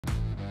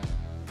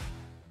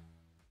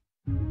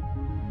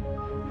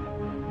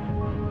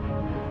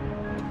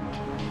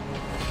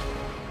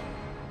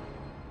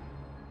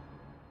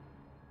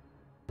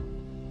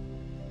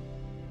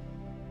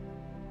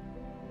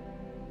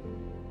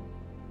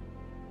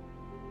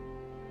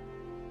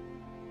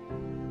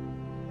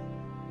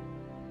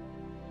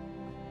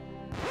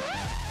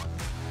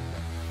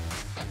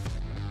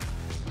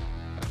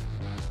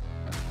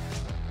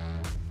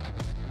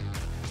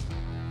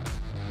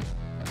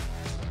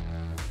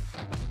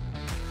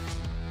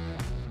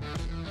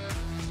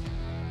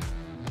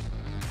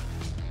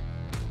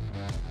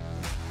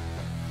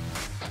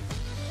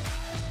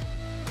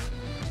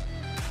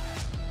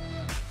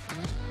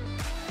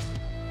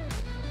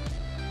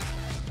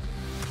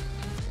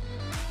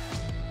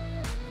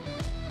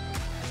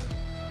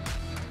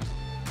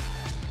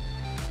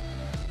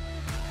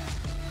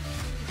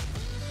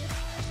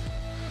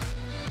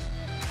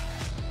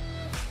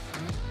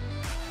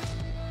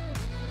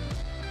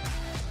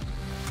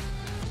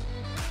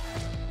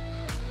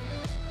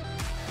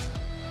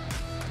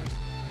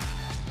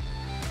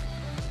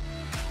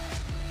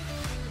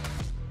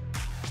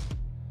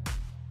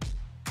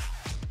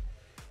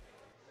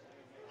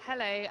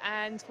Hello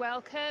and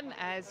welcome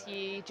as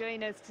you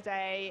join us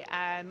today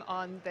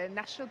on the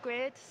National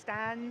Grid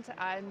stand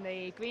on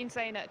the Green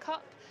Zone at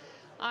COP.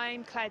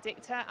 I'm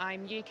Dykta,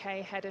 I'm UK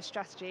Head of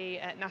Strategy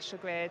at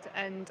National Grid,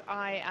 and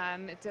I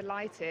am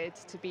delighted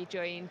to be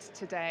joined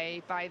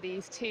today by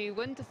these two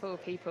wonderful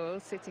people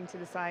sitting to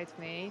the side of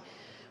me.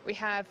 We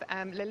have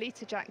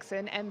Lolita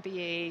Jackson,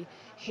 MBE,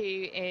 who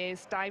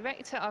is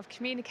Director of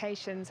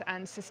Communications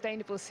and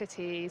Sustainable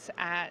Cities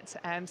at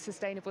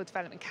Sustainable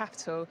Development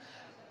Capital.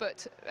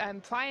 But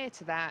prior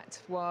to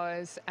that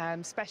was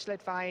Special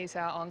Advisor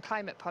on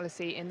Climate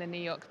Policy in the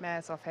New York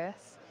Mayor's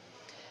Office.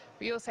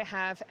 We also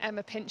have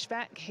Emma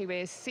Pinchbeck, who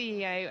is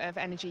CEO of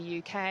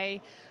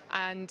EnergyUK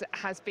and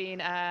has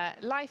been a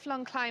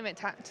lifelong climate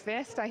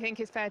activist, I think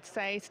it's fair to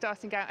say,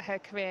 starting out her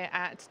career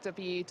at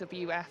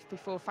WWF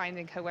before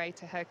finding her way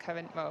to her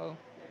current role.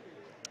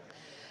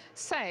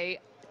 So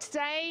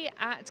today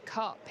at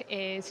COP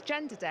is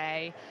Gender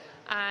Day,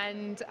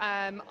 and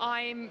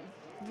I'm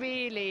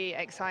really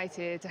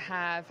excited to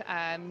have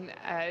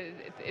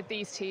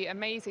these two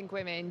amazing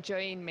women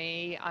join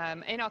me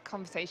in our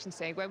conversation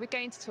today, where we're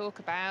going to talk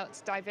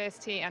about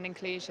diversity and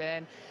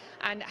inclusion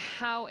and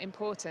how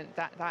important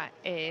that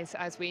is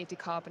as we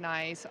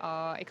decarbonise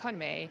our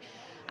economy.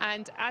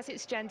 And as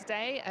it's Gender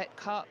Day at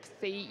COP,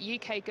 the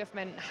UK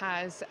government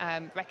has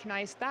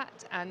recognised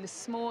that, and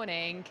this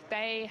morning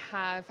they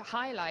have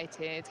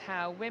highlighted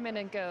how women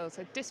and girls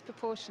are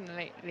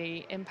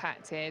disproportionately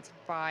impacted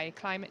by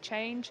climate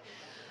change.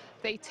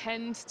 They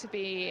tend to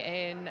be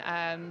in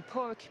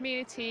poorer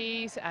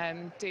communities,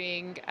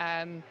 doing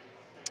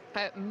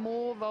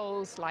more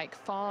roles like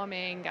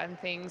farming and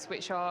things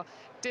which are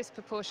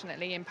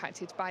disproportionately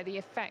impacted by the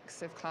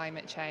effects of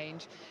climate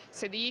change.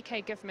 So the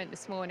UK government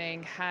this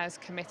morning has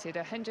committed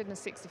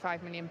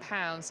 £165 million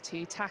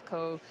to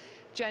tackle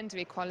gender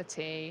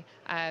equality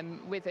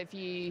with a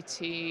view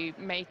to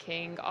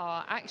making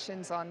our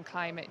actions on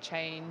climate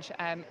change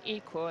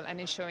equal and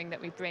ensuring that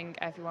we bring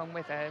everyone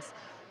with us.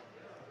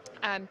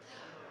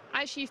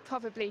 As you've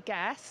probably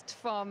guessed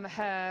from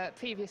her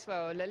previous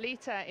role,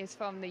 Lolita is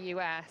from the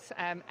US,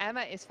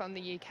 Emma is from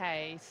the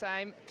UK, so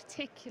I'm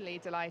particularly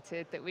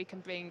delighted that we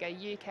can bring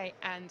a UK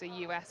and a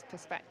US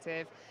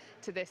perspective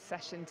to this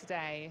session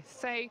today.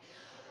 So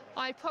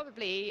I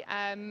probably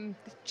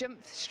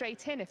jump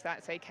straight in, if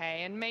that's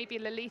okay, and maybe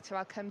Lolita,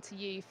 I'll come to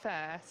you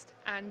first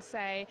and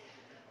say,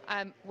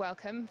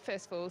 welcome,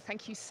 first of all,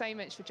 thank you so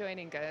much for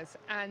joining us,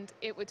 and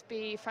it would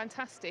be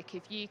fantastic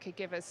if you could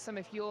give us some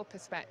of your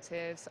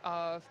perspectives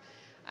of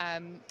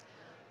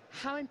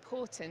how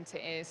important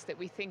it is that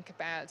we think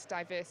about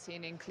diversity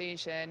and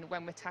inclusion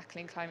when we're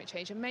tackling climate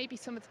change, and maybe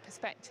some of the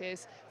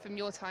perspectives from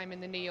your time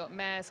in the New York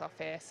Mayor's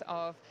Office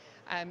of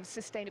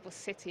sustainable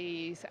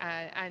cities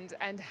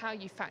and how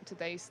you factor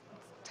those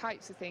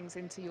types of things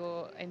into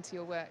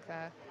your work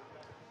there.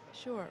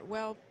 Sure.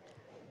 Well,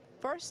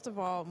 first of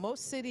all,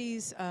 most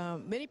cities,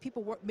 many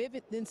people live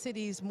in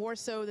cities more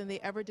so than they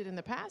ever did in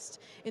the past.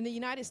 In the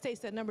United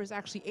States, that number is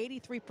actually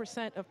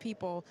 83% of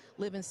people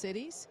live in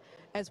cities,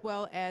 as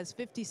well as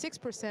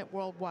 56%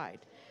 worldwide.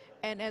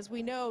 And as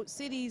we know,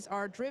 cities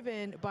are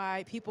driven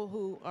by people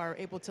who are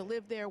able to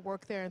live there,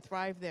 work there, and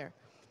thrive there.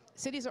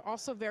 Cities are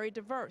also very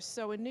diverse.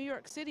 So in New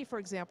York City, for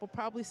example,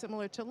 probably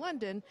similar to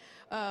London,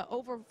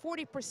 over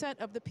 40%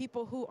 of the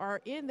people who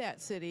are in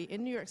that city,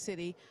 in New York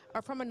City,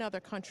 are from another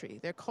country.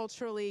 They're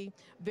culturally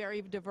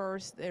very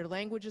diverse, their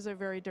languages are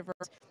very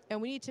diverse,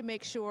 and we need to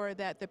make sure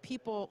that the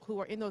people who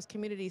are in those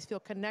communities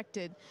feel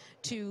connected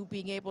to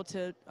being able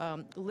to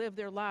live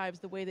their lives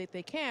the way that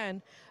they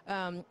can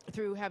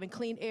through having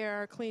clean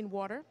air, clean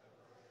water,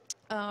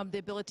 the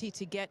ability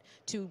to get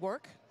to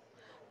work,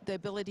 the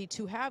ability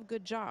to have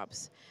good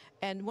jobs.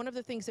 And one of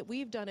the things that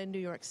we've done in New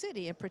York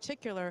City in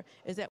particular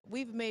is that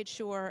we've made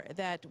sure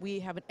that we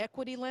have an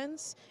equity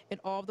lens in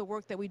all of the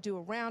work that we do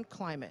around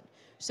climate.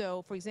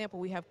 So, for example,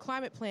 we have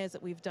climate plans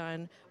that we've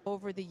done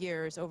over the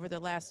years, over the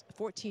last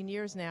 14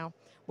 years now,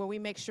 where we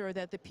make sure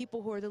that the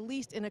people who are the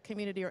least in a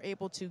community are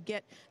able to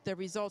get the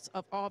results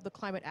of all of the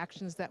climate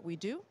actions that we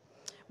do.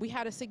 We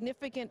had a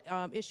significant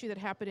issue that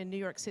happened in New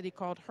York City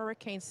called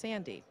Hurricane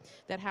Sandy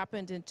that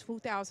happened in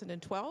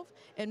 2012,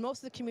 and most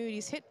of the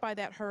communities hit by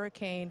that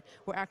hurricane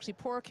were actually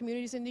poorer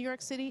communities in New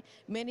York City,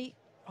 many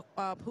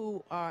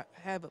who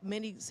have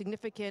many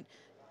significant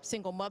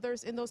single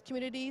mothers in those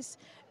communities.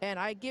 And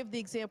I give the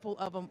example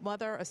of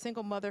a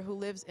single mother who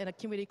lives in a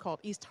community called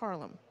East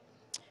Harlem.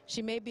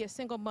 She may be a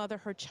single mother,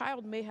 her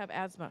child may have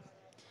asthma.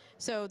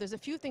 So there's a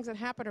few things that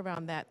happen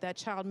around that. That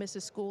child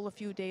misses school a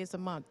few days a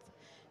month.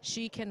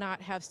 She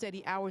cannot have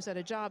steady hours at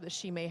a job that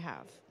she may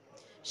have.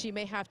 She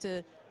may have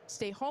to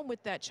stay home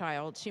with that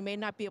child. She may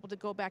not be able to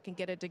go back and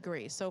get a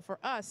degree. So for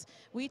us,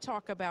 we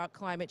talk about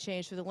climate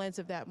change through the lens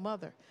of that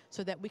mother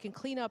so that we can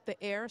clean up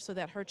the air so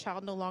that her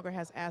child no longer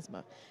has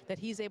asthma, that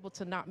he's able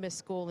to not miss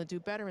school and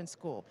do better in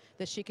school,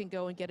 that she can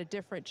go and get a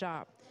different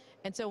job.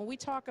 And so when we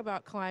talk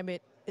about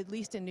climate, at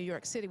least in New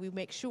York City, we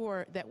make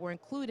sure that we're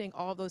including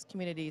all those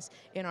communities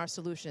in our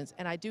solutions.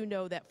 And I do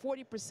know that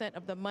 40%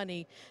 of the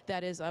money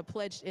that is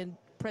pledged in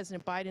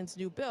President Biden's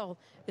new bill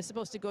is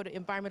supposed to go to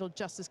environmental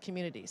justice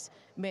communities,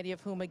 many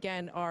of whom,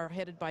 again, are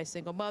headed by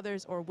single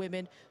mothers or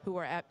women who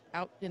are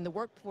out in the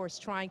workforce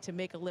trying to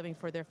make a living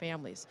for their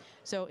families.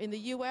 So in the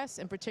U.S.,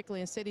 and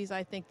particularly in cities,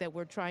 I think that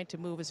we're trying to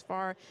move as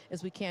far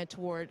as we can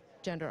toward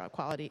gender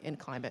equality in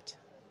climate.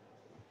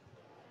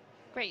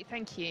 Great,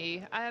 thank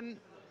you.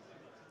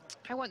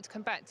 I want to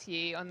come back to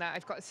you on that.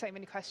 I've got so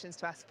many questions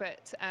to ask,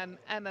 but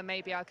Emma,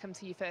 maybe I'll come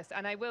to you first.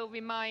 And I will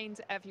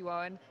remind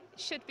everyone, it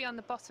should be on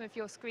the bottom of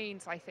your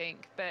screens, I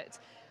think, but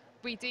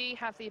we do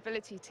have the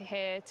ability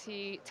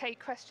to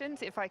take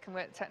questions if I can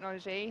work the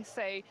technology.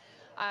 So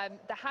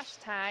the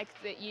hashtag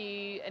that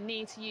you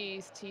need to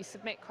use to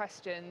submit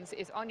questions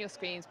is on your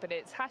screens, but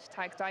it's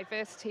hashtag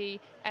diversity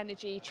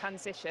energy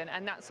transition,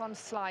 and that's on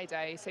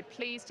Slido. So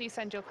please do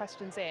send your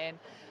questions in,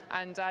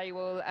 and I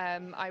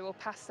will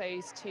pass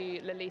those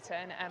to Lolita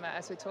and Emma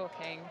as we're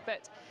talking.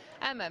 But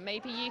Emma,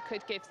 maybe you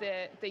could give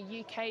the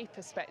UK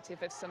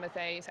perspective of some of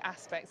those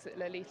aspects that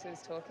Lolita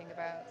was talking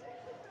about.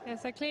 Yeah,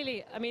 so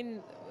clearly, I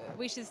mean,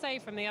 we should say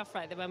from the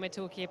offset that when we're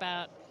talking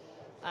about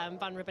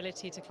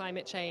vulnerability to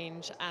climate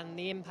change and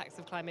the impacts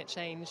of climate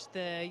change,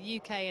 the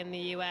UK and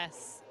the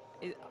US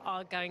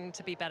are going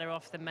to be better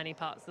off than many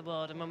parts of the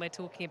world. And when we're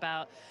talking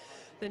about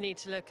the need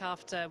to look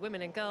after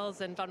women and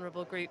girls and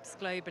vulnerable groups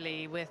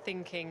globally, we're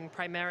thinking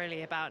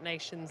primarily about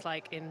nations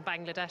like in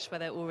Bangladesh, where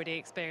they're already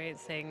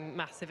experiencing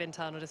massive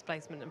internal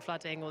displacement and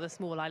flooding, or the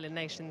small island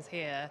nations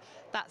here.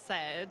 That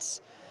said,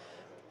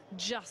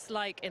 just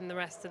like in the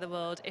rest of the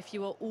world, if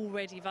you are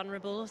already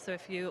vulnerable, so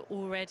if you're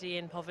already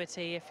in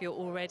poverty, if you're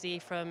already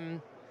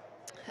from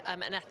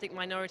an ethnic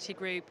minority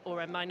group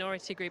or a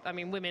minority group, I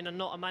mean, women are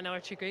not a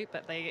minority group,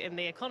 but in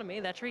the economy,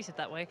 they're treated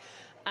that way.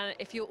 And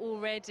if you're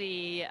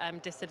already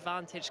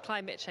disadvantaged,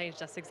 climate change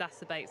just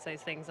exacerbates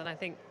those things. And I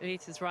think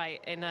Lolita's right.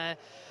 In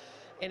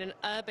an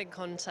urban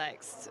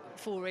context,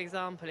 for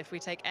example, if we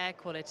take air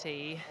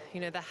quality,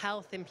 you know, the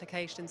health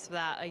implications for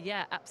that are,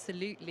 yeah,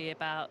 absolutely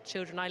about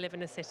children. I live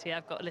in a city,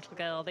 I've got a little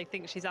girl, they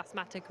think she's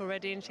asthmatic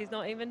already and she's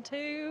not even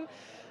 2.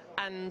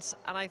 And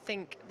I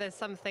think there's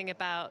something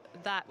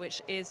about that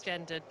which is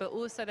gendered, but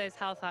also those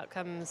health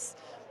outcomes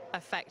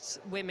affect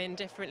women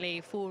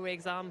differently. For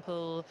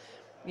example,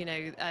 you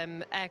know,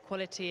 air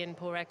quality and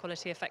poor air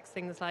quality affects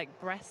things like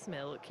breast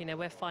milk. You know,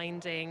 we're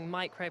finding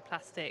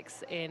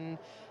microplastics in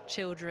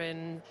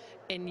children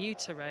in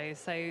utero.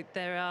 So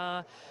there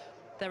are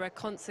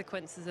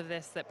consequences of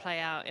this that play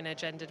out in a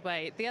gendered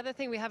way. The other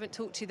thing we haven't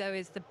talked to, though,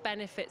 is the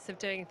benefits of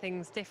doing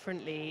things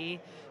differently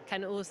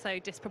can also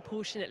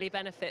disproportionately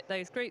benefit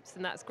those groups,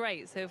 and that's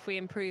great. So if we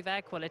improve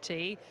air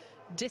quality,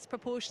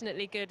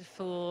 disproportionately good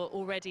for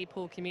already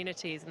poor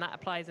communities, and that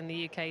applies in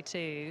the UK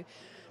too.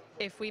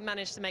 If we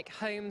manage to make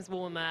homes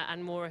warmer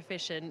and more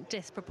efficient,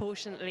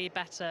 disproportionately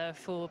better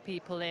for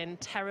people in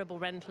terrible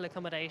rental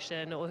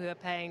accommodation or who are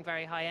paying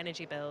very high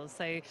energy bills.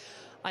 So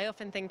I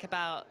often think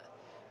about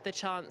the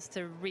chance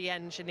to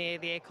re-engineer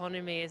the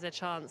economy as a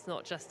chance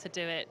not just to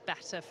do it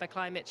better for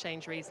climate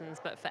change reasons,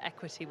 but for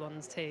equity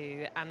ones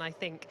too. And I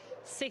think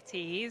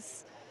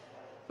cities,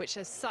 which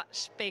are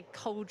such big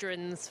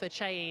cauldrons for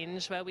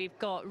change, where we've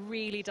got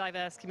really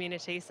diverse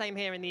communities. Same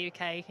here in the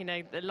UK, you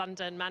know,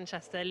 London,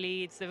 Manchester,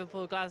 Leeds,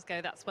 Liverpool,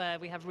 Glasgow, that's where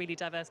we have really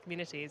diverse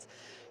communities.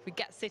 If we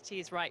get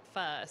cities right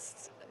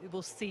first,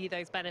 we'll see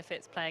those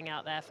benefits playing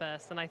out there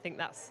first. And I think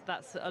that's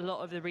a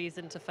lot of the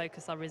reason to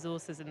focus our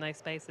resources in those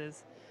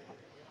spaces.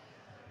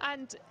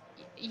 And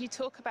you've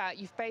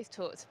both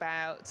talked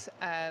about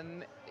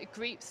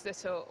groups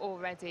that are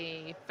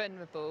already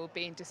vulnerable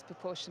being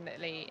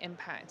disproportionately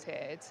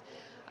impacted.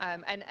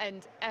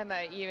 And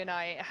Emma, you and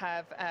I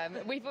have,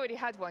 we've already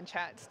had one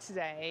chat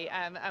today,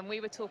 and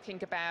we were talking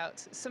about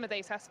some of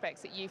those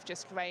aspects that you've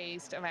just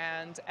raised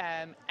around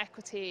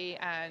equity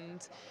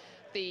and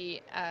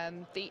the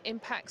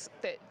impacts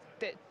that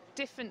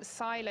different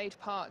siloed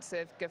parts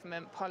of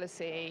government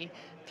policy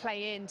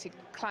play into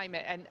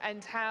climate,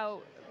 and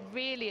how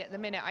really at the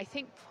minute, I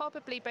think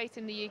probably both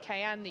in the UK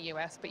and the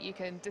US, but you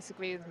can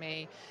disagree with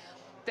me,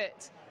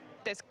 that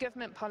there's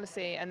government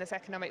policy and there's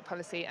economic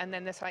policy, and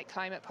then there's like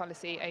climate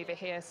policy over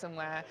here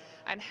somewhere.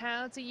 And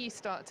how do you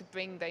start to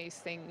bring those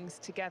things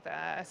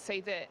together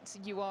so that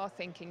you are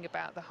thinking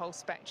about the whole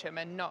spectrum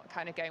and not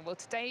kind of going, well,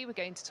 today we're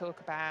going to talk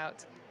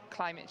about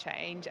climate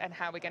change and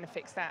how we're going to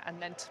fix that, and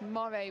then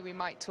tomorrow we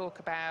might talk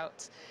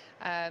about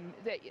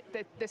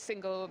the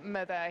single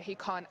mother who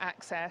can't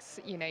access,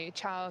 you know,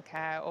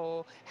 childcare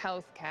or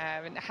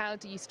healthcare, and how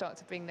do you start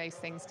to bring those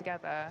things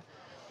together?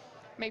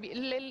 Maybe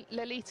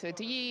Lolita,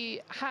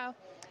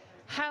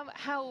 how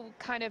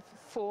kind of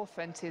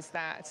forefront is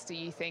that, do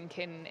you think,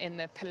 in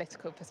the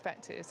political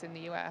perspectives in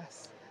the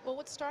US? Well,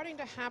 what's starting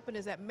to happen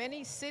is that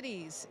many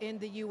cities in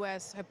the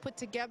U.S. have put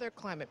together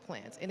climate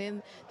plans. And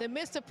in the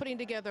midst of putting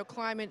together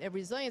climate and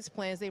resilience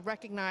plans, they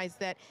recognize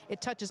that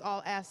it touches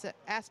all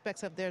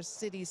aspects of their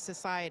city's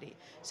society.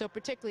 So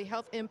particularly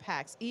health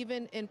impacts,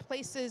 even in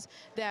places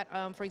that,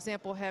 for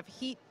example, have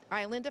heat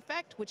island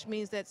effect, which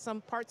means that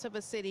some parts of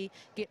a city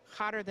get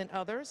hotter than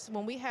others.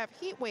 When we have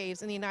heat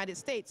waves in the United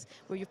States,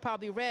 where you've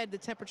probably read the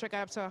temperature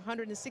got up to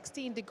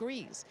 116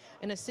 degrees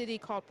in a city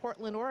called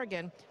Portland,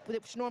 Oregon,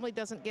 which normally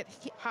doesn't get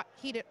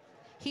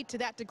heat to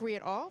that degree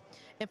at all.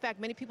 In fact,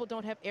 many people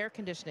don't have air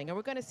conditioning, and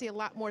we're going to see a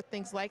lot more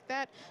things like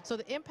that. So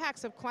the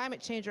impacts of climate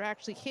change are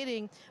actually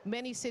hitting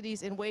many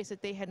cities in ways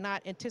that they had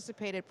not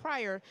anticipated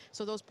prior.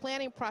 So those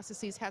planning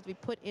processes have to be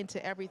put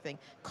into everything.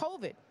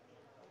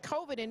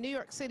 COVID in New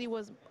York City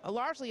was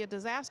largely a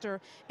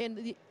disaster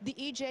in the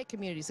EJ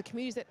communities, the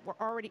communities that were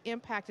already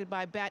impacted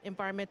by bad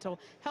environmental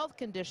health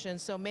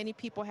conditions. So many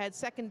people had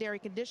secondary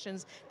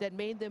conditions that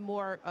made them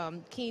more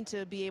keen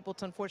to be able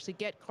to unfortunately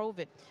get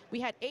COVID. We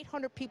had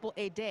 800 people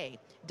a day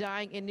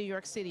dying in New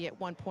York City at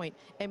one point,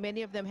 and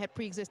many of them had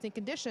pre-existing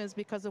conditions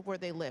because of where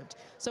they lived.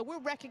 So we're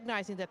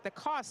recognizing that the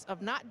cost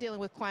of not dealing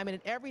with climate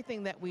in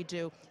everything that we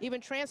do,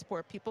 even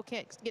transport, people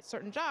can't get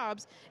certain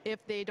jobs if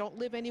they don't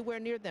live anywhere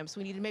near them.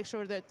 So we need to make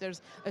sure that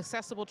there's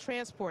accessible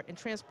transport and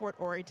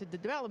transport-oriented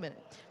development.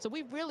 So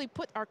we've really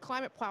put our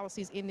climate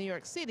policies in New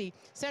York City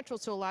central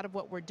to a lot of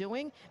what we're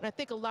doing. And I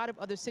think a lot of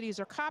other cities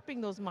are copying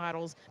those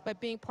models by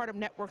being part of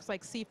networks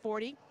like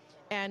C40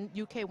 and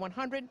UK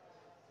 100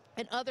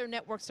 and other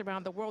networks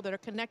around the world that are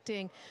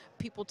connecting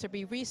people to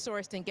be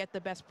resourced and get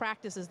the best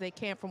practices they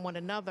can from one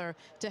another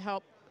to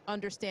help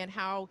understand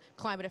how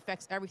climate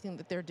affects everything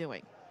that they're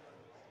doing.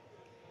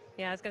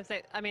 Yeah, I was going to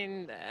say, I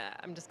mean,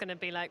 I'm just going to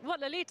be like what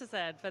Lolita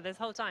said for this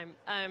whole time.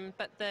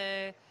 But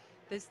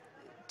there's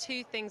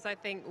two things, I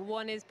think.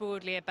 One is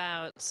broadly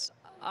about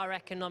our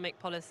economic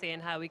policy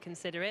and how we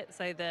consider it.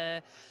 So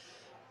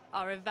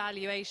our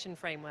evaluation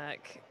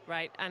framework,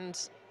 right?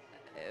 And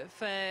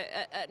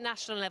at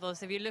national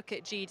levels, if you look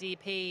at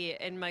GDP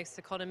in most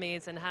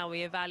economies and how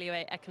we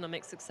evaluate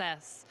economic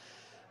success,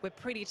 we're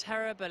pretty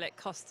terrible at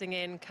costing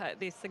in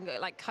these things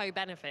like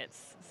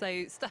co-benefits.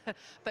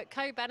 But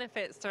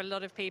co-benefits to a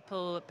lot of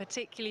people,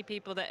 particularly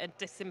people that are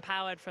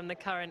disempowered from the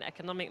current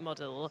economic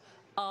model,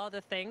 are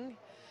the thing.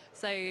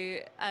 So,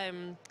 you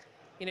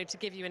know, to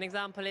give you an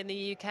example, in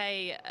the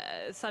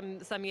UK,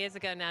 some years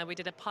ago now, we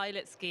did a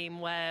pilot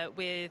scheme where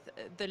with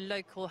the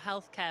local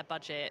healthcare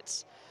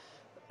budget,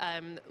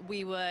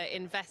 we were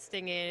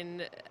investing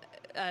in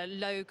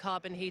low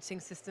carbon heating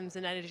systems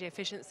and energy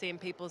efficiency in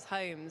people's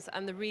homes.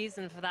 And the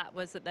reason for that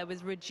was that there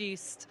was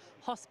reduced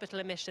hospital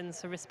emissions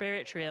for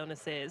respiratory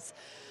illnesses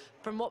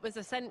from what was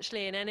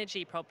essentially an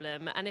energy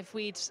problem. And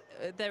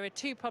there are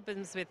two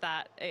problems with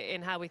that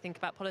in how we think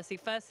about policy.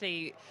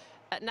 Firstly,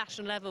 at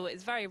national level,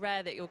 it's very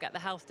rare that you'll get the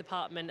health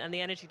department and the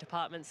energy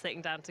department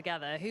sitting down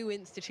together. Who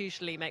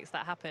institutionally makes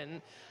that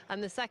happen?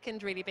 And the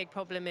second really big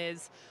problem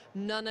is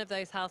none of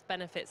those health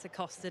benefits are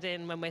costed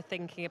in when we're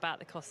thinking about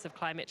the costs of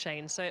climate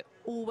change. So it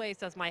always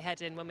does my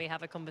head in when we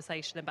have a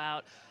conversation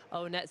about,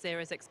 oh, net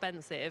zero is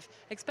expensive.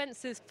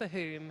 Expensive for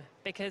whom?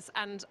 Because,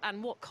 and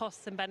what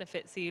costs and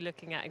benefits are you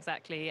looking at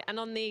exactly? And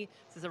this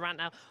is a rant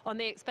now, on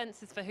the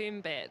expenses for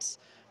whom bit,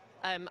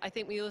 I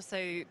think we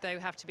also, though,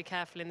 have to be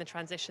careful in the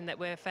transition that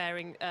we're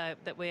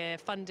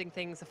funding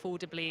things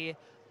affordably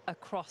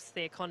across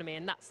the economy,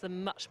 and that's the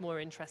much more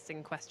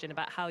interesting question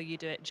about how you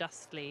do it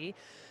justly.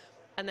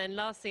 And then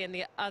lastly, and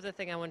the other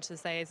thing I wanted to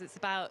say is it's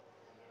about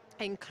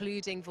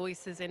including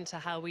voices into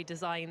how we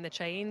design the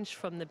change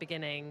from the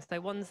beginning. So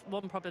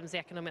one problem is the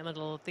economic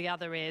model, the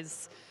other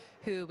is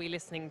who are we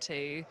listening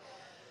to?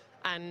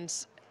 And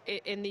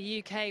in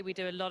the UK, we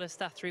do a lot of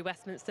stuff through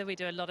Westminster. We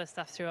do a lot of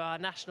stuff through our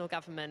national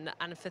government.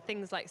 And for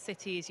things like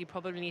cities, you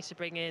probably need to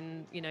bring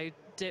in, you know,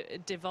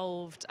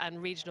 devolved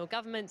and regional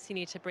governments. You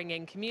need to bring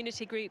in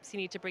community groups. You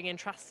need to bring in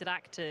trusted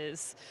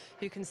actors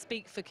who can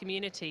speak for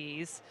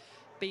communities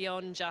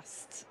beyond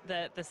just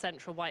the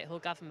central Whitehall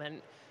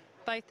government.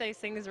 Both those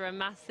things are a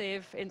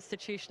massive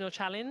institutional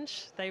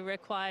challenge. They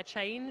require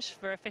change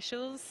for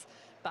officials,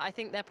 but I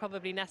think they're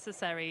probably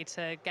necessary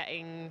to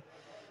getting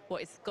what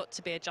has got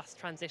to be a just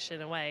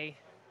transition away.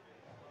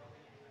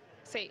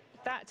 So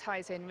that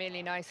ties in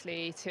really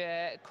nicely to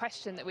a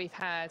question that we've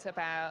had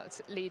about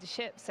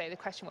leadership. So the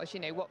question was, you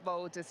know, what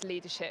role does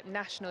leadership,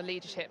 national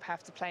leadership,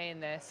 have to play in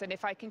this? And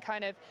if I can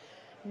kind of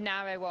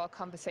narrow our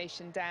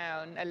conversation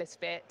down a little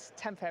bit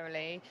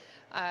temporarily,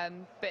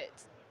 but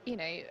you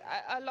know,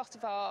 a lot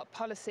of our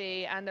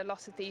policy and a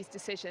lot of these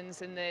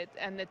decisions and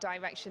the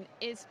direction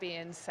is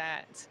being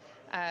set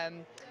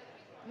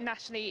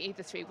nationally,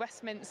 either through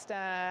Westminster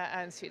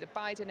and through the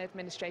Biden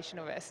administration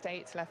or at a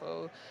states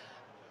level,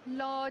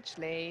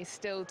 largely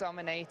still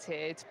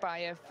dominated by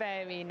a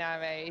very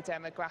narrow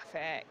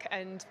demographic.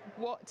 And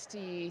what do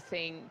you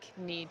think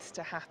needs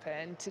to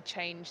happen to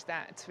change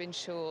that, to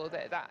ensure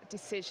that that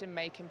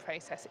decision-making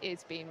process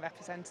is being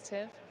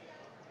representative?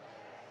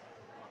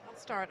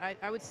 start.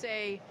 I would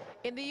say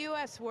in the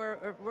U.S. we're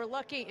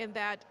lucky in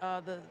that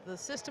the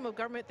system of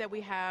government that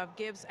we have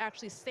gives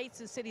actually states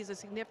and cities a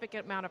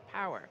significant amount of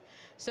power.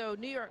 So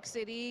New York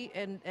City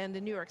and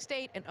the New York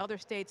State and other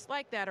states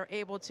like that are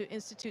able to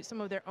institute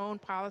some of their own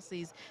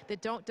policies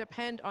that don't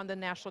depend on the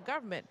national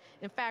government.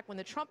 In fact, when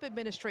the Trump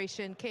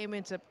administration came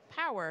into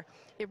power,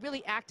 it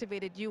really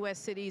activated U.S.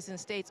 cities and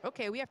states.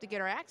 Okay, we have to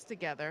get our acts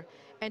together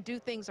and do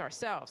things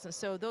ourselves. And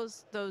so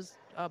those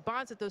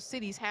bonds that those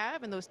cities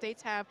have and those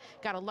states have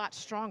got a lot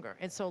stronger.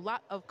 And so a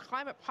lot of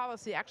climate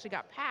policy actually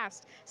got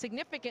passed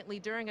significantly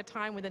during a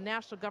time when the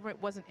national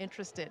government wasn't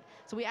interested.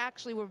 So we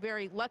actually were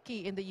very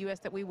lucky in the U.S.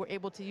 that we were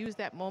able to use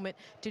that moment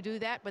to do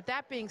that. But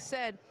that being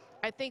said,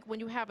 I think when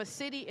you have a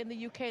city in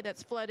the UK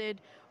that's flooded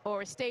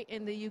or a state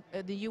in the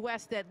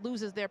US that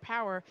loses their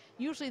power,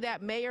 usually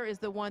that mayor is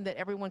the one that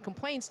everyone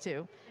complains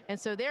to. And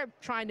so they're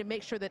trying to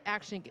make sure that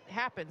action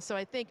happens. So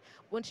I think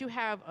once you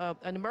have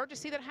an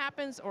emergency that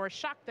happens or a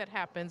shock that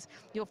happens,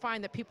 you'll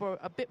find that people are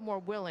a bit more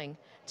willing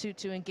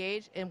to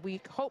engage. And we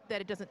hope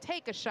that it doesn't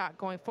take a shock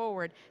going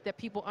forward, that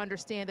people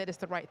understand that it's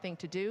the right thing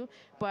to do.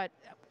 But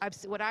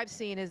what I've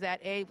seen is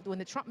that A, when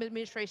the Trump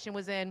administration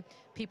was in,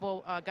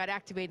 people got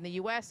activated in the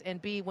U.S.,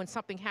 and B, when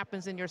something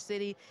happens in your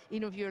city,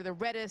 even if you're the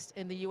reddest,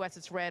 in the U.S.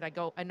 it's red,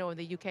 I know in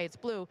the UK it's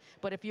blue,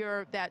 but if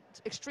you're that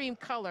extreme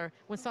color,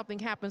 when something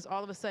happens,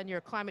 all of a sudden you're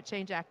a climate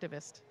change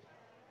activist.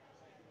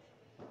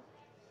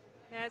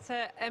 Yeah,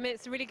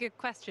 it's a really good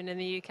question in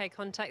the UK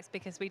context,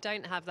 because we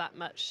don't have that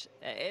much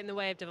in the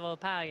way of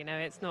devolved power. You know,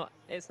 it's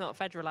not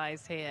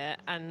federalised here,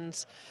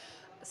 and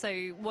so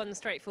one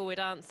straightforward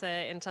answer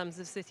in terms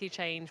of city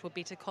change would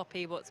be to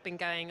copy what's been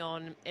going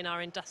on in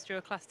our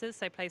industrial clusters,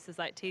 so places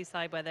like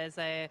Teesside where there's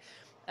a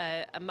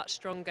much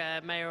stronger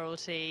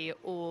mayoralty,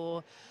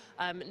 or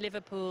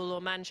Liverpool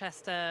or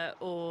Manchester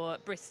or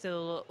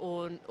Bristol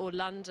or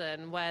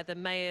London where the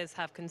mayors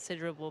have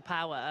considerable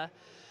power.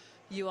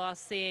 You are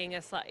seeing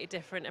a slightly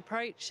different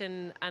approach,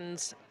 and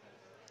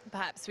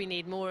perhaps we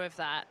need more of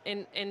that.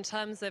 In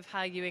terms of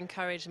how you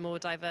encourage more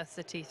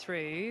diversity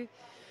through,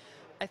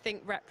 I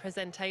think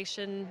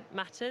representation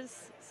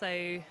matters. So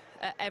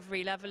at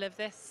every level of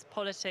this,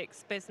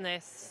 politics,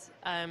 business,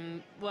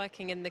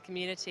 working in the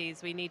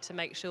communities, we need to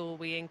make sure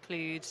we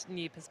include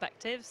new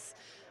perspectives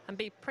and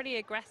be pretty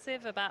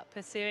aggressive about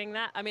pursuing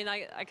that. I mean,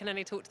 I can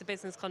only talk to the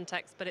business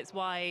context, but it's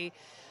why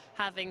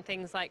having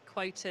things like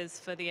quotas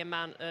for the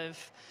amount of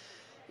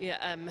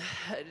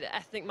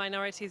ethnic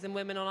minorities and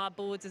women on our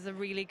boards is a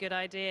really good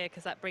idea,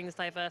 because that brings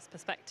diverse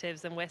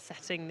perspectives and we're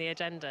setting the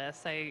agenda.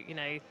 So, you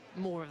know,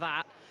 more of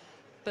that.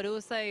 But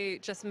also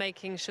just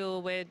making sure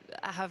we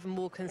have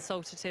more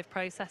consultative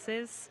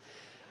processes.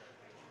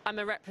 I'm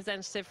a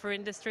representative for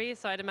industry,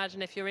 so I'd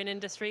imagine if you're in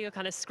industry, you're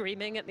kind of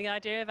screaming at the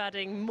idea of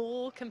adding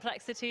more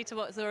complexity to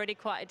what's already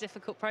quite a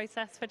difficult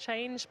process for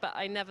change. But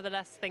I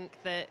nevertheless think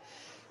that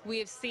we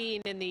have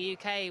seen in the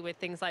UK with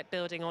things like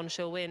building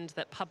onshore wind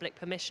that public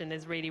permission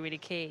is really, really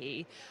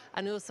key,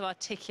 and also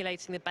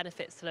articulating the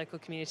benefits to local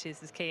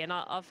communities is key. And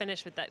I'll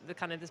finish with that,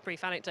 this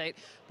brief anecdote.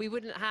 We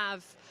wouldn't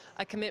have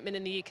a commitment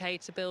in the UK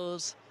to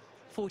build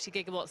 40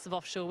 gigawatts of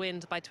offshore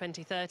wind by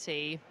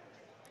 2030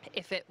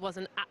 if it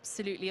wasn't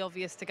absolutely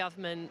obvious to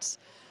government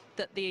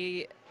that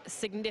the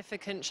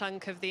significant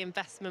chunk of the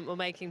investment we're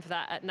making for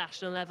that at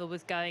national level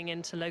was going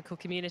into local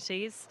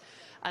communities,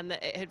 and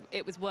that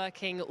it was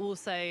working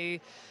also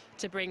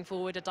to bring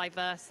forward a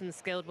diverse and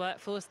skilled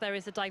workforce. There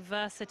is a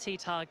diversity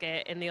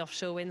target in the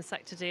offshore wind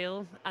sector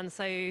deal, and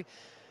so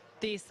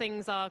these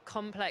things are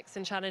complex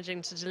and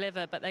challenging to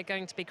deliver, but they're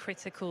going to be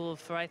critical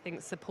for, I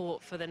think,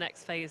 support for the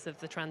next phase of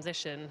the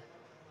transition.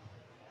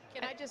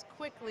 Can I just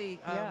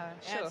quickly sure.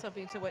 add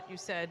something to what you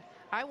said?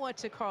 I want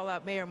to call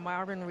out Mayor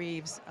Marvin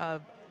Reeves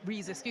of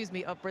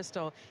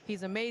Bristol.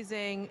 He's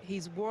amazing.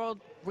 He's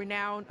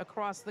world-renowned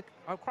across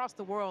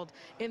the world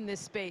in this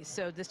space.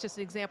 So this is just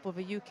an example of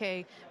a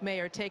UK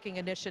mayor taking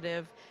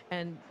initiative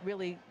and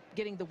really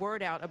getting the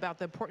word out about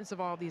the importance of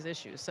all of these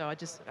issues. So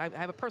I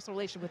have a personal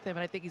relation with him,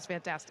 and I think he's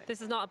fantastic. This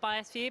is not a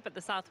biased view, but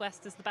the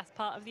Southwest is the best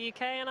part of the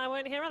UK, and I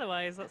won't hear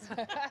otherwise.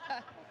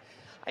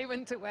 I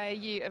wonder where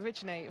you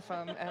originate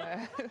from.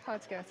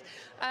 Hard to guess.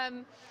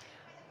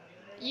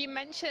 You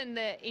mentioned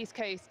the East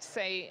Coast.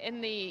 So in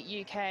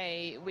the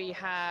UK, we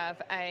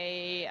have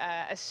a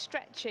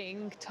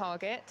stretching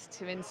target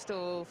to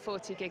install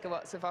 40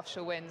 gigawatts of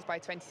offshore wind by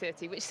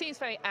 2030, which seems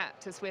very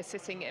apt as we're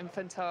sitting in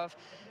front of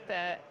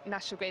the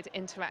National Grid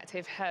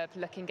Interactive Hub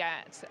looking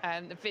at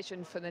the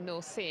vision for the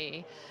North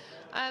Sea.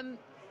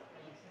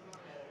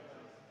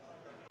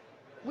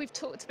 We've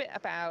talked a bit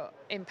about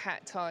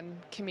impact on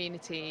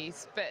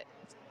communities, but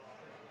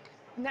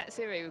net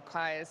zero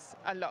requires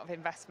a lot of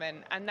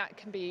investment, and that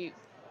can be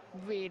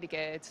really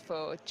good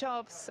for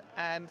jobs.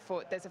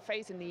 There's a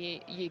phrase in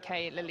the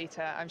UK,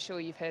 Lolita, I'm sure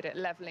you've heard it,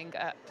 levelling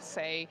up.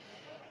 So,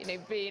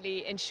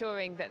 really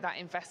ensuring that that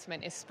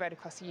investment is spread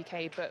across the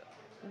UK. But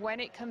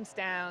when it comes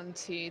down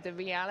to the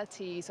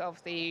realities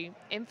of the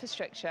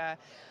infrastructure,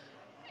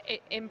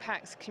 it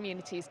impacts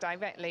communities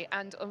directly,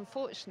 and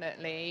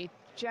unfortunately,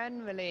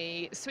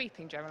 generally,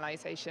 sweeping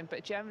generalisation,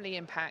 but generally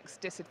impacts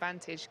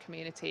disadvantaged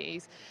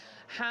communities.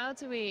 How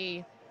do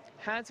we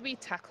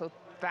tackle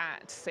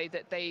that so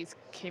that those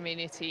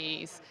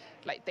communities,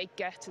 like, they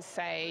get a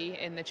say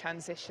in the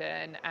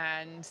transition,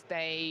 and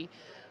they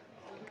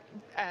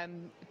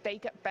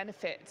get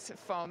benefits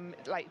from,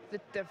 like,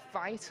 the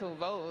vital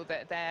role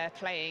that they're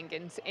playing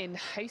in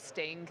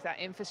hosting that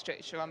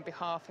infrastructure on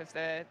behalf of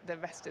the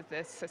rest of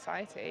the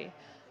society?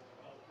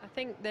 I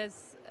think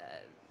there's,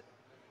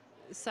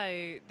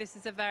 so this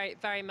is a very,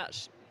 very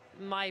much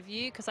my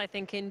view, because I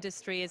think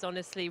industry is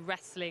honestly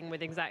wrestling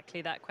with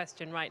exactly that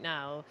question right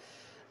now.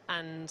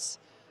 And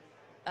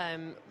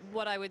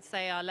what I would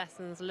say our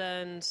lessons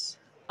learned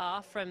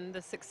are from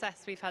the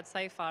success we've had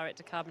so far at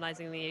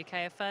decarbonising the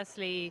UK are,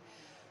 firstly,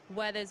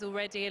 where there's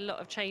already a lot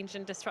of change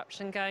and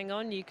disruption going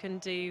on, you can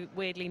do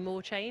weirdly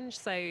more change.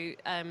 So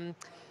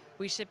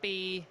we should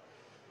be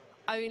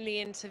only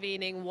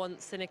intervening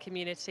once in a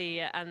community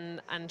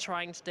and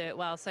trying to do it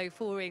well. So,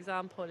 for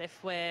example,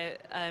 if we're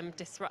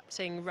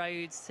disrupting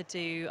roads to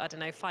do, I don't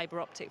know, fibre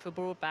optic for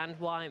broadband,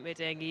 why aren't we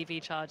doing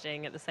EV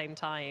charging at the same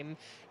time?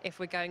 If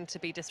we're going to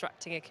be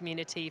disrupting a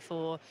community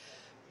for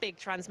big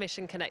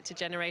transmission connected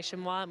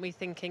generation, why aren't we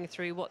thinking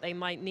through what they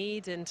might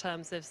need in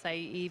terms of, say,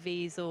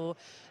 EVs or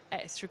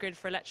extra grid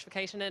for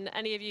electrification? And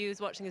any of you who's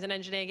watching as an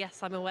engineer, yes,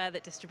 I'm aware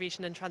that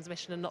distribution and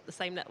transmission are not the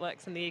same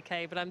networks in the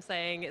UK, but I'm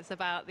saying it's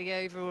about the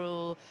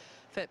overall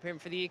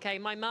footprint for the UK.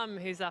 My mum,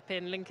 who's up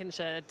in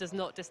Lincolnshire, does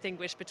not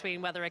distinguish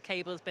between whether a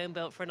cable's been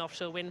built for an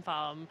offshore wind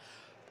farm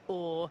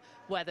or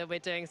whether we're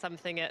doing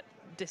something at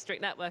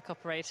district network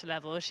operator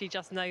level. She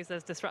just knows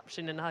there's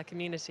disruption in her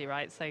community,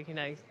 right? So, you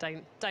know,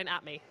 don't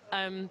at me.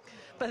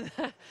 But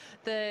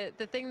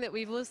the thing that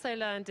we've also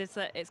learned is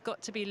that it's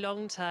got to be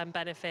long-term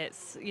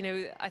benefits. You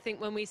know, I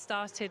think when we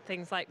started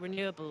things like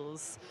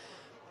renewables,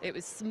 it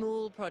was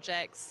small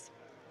projects,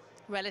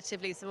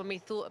 relatively. So when we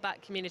thought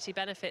about community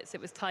benefits,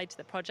 it was tied to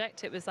the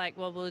project. It was like,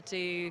 well, we'll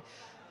do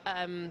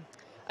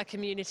a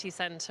community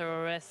centre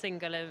or a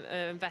single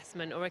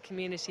investment or a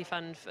community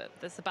fund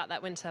that's about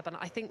that wind turbine.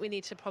 I think we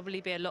need to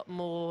probably be a lot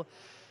more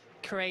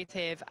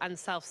creative and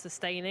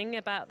self-sustaining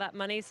about that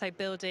money. So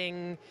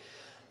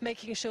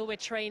making sure we're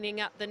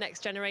training up the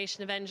next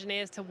generation of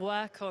engineers to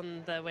work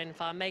on the wind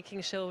farm,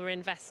 making sure we're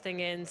investing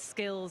in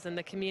skills in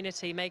the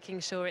community, making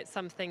sure it's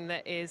something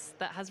that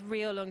has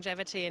real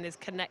longevity and is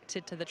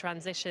connected to the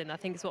transition, I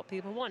think is what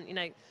people want. You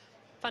know,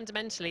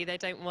 fundamentally, they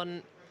don't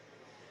want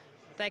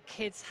their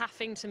kids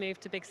having to move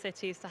to big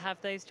cities to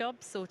have those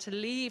jobs, or to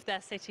leave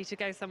their city to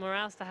go somewhere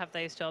else to have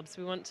those jobs.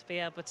 We want to be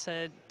able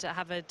to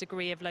have a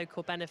degree of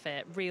local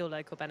benefit, real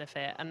local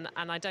benefit, and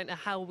I don't know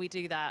how we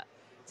do that.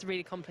 It's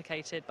really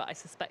complicated, but I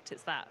suspect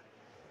it's that.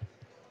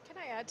 Can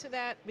I add to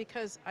that?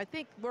 Because I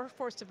think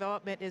workforce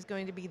development is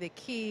going to be the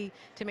key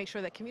to make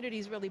sure that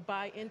communities really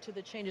buy into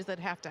the changes that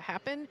have to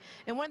happen.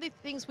 And one of the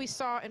things we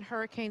saw in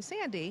Hurricane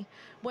Sandy,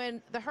 when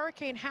the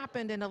hurricane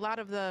happened and a lot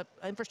of the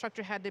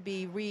infrastructure had to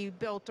be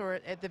rebuilt or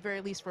at the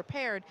very least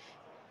repaired,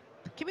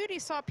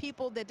 communities saw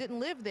people that didn't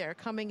live there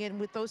coming in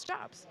with those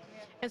jobs.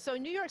 And so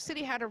New York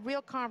City had a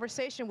real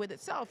conversation with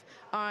itself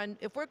on,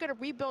 if we're going to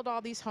rebuild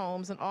all these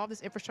homes and all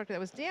this infrastructure that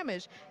was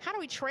damaged, how do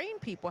we train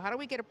people? How do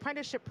we get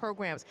apprenticeship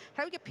programs?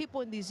 How do we get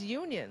people in these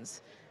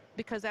unions?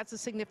 Because that's a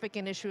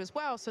significant issue as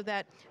well, so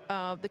that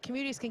the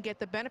communities can get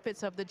the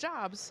benefits of the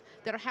jobs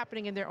that are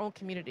happening in their own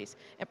communities.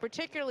 And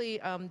particularly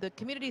the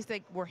communities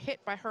that were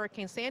hit by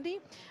Hurricane Sandy,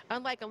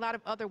 unlike a lot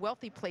of other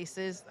wealthy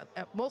places,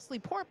 mostly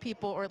poor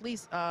people, or at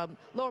least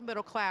lower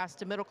middle class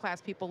to middle class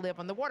people, live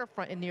on the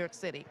waterfront in New York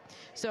City.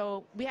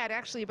 So we had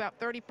actually about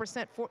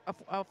 30%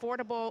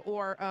 affordable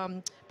or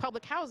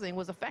public housing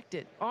was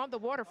affected on the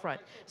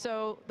waterfront.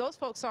 So those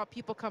folks saw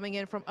people coming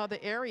in from other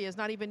areas,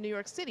 not even New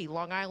York City,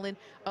 Long Island,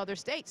 other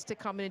states, to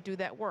come in and do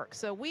that work.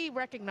 So we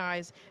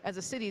recognize as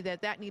a city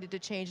that needed to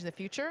change in the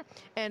future.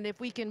 And if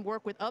we can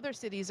work with other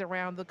cities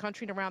around the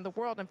country and around the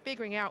world and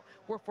figuring out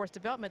workforce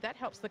development, that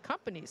helps the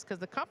companies, because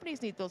the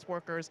companies need those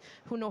workers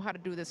who know how to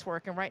do this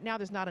work. And right now,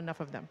 there's not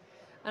enough of them.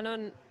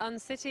 And on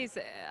cities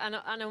and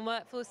on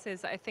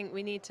workforces, I think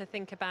we need to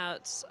think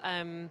about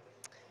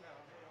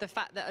the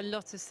fact that a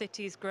lot of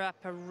cities grew up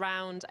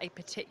around a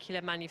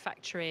particular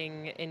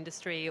manufacturing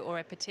industry or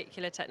a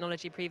particular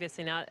technology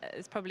previously. Now,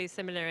 it's probably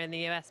similar in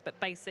the US, but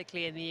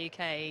basically in the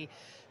UK,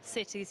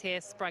 cities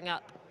here sprung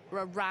up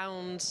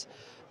around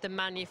the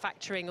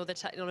manufacturing or the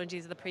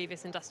technologies of the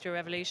previous industrial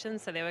revolution.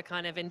 So they were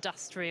kind of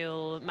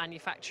industrial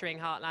manufacturing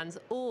heartlands,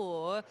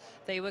 or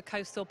they were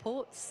coastal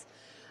ports.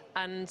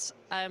 And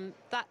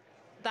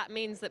that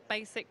means that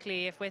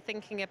basically, if we're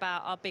thinking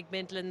about our big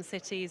Midland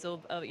cities, or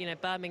you know,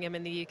 Birmingham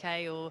in the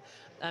UK, or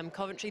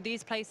Coventry,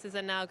 these places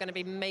are now going to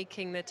be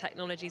making the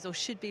technologies, or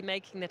should be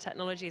making the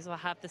technologies, or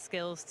have the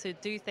skills to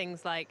do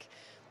things like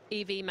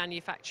EV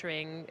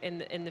manufacturing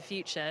in the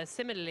future.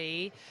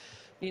 Similarly,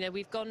 you know,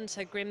 we've gone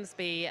to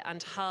Grimsby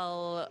and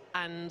Hull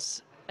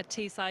and at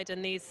Teesside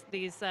and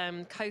these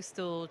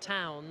coastal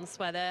towns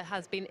where there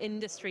has been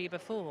industry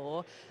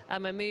before,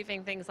 and we're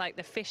moving things like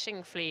the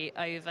fishing fleet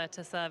over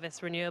to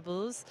service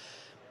renewables.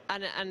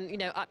 And you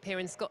know, up here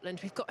in Scotland,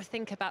 we've got to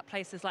think about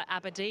places like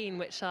Aberdeen,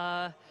 which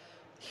are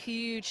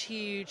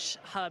huge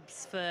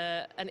hubs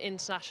for an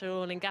international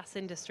oil and gas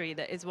industry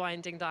that is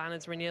winding down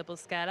as renewables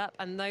scale up,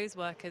 and those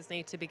workers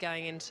need to be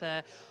going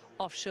into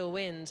offshore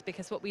wind,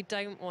 because what we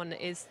don't want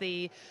is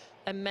the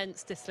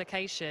immense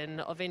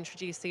dislocation of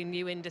introducing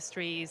new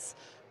industries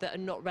that are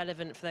not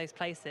relevant for those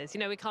places. You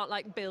know, we can't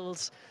like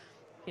build,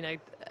 you know,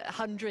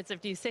 hundreds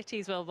of new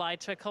cities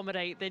worldwide to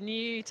accommodate the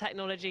new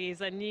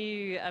technologies and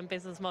new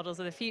business models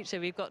of the future.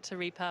 We've got to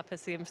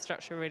repurpose the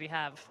infrastructure we already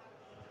have.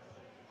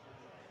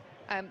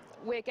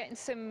 We're getting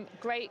some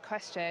great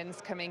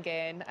questions coming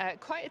in.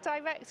 Quite a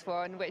direct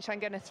one, which I'm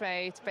going to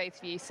throw to both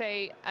of you.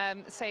 So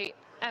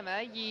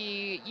Emma,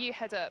 you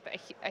head up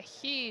a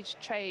huge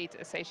trade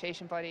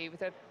association body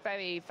with a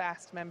very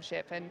vast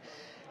membership, and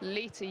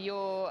Lolita,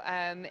 you're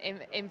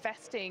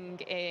investing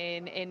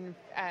in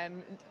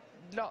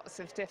lots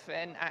of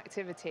different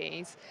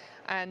activities.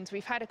 And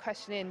we've had a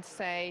question in to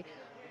say,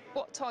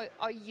 what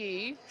are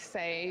you,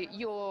 say,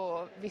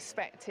 your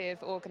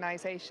respective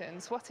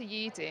organisations, what are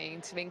you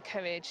doing to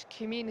encourage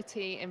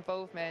community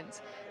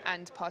involvement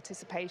and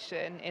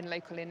participation in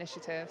local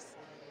initiatives?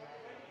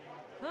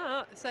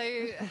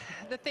 So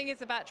the thing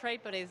is about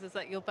trade bodies is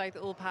that you're both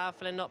all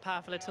powerful and not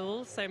powerful at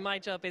all. So my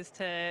job is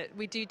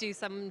we do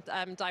some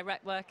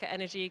direct work at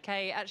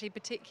EnergyUK. Actually,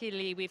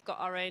 particularly, we've got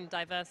our own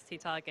diversity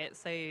target.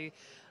 So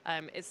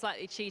it's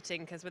slightly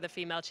cheating because with a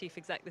female chief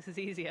exec, this is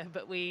easier,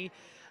 but we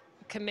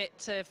commit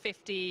to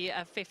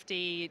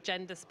 50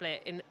 gender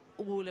split in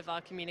all of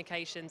our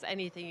communications,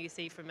 anything you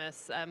see from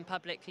us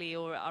publicly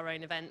or our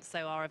own events,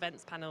 so our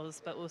events panels,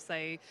 but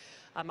also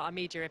our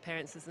media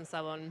appearances and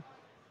so on.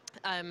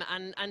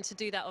 And to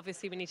do that,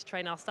 obviously, we need to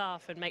train our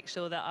staff and make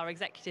sure that our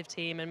executive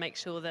team and make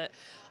sure that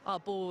our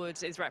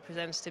board is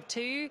representative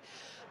too.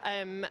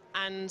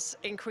 And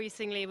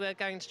increasingly, we're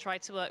going to try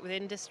to work with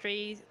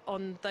industry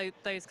on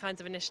those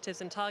kinds of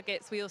initiatives and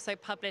targets. We also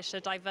publish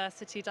a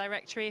diversity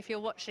directory. If you're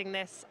watching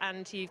this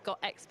and you've got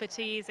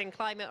expertise in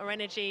climate or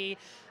energy,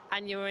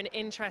 and you're an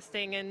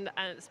interesting and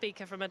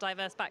speaker from a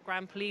diverse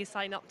background, please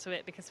sign up to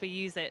it, because we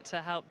use it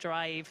to help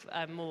drive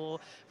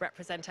more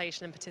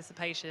representation and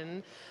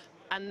participation.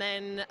 And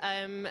then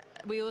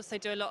we also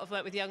do a lot of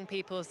work with young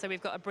people. So we've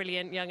got a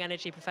brilliant young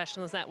energy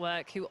professionals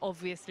network who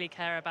obviously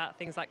care about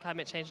things like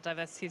climate change and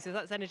diversity. So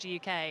that's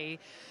EnergyUK.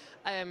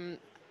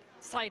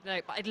 Side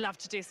note, but I'd love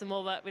to do some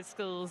more work with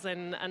schools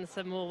and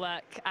some more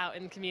work out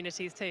in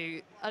communities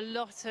too. A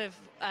lot of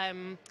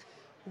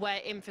where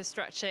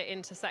infrastructure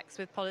intersects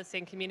with policy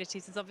and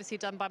communities is obviously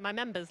done by my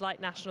members, like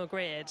National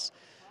Grid.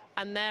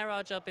 And there,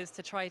 our job is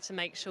to try to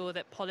make sure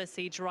that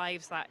policy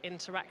drives that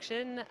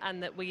interaction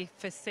and that we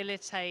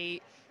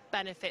facilitate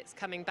benefits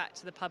coming back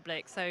to the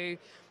public. So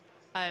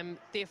the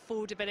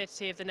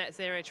affordability of the net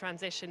zero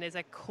transition is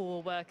a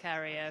core work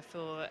area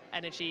for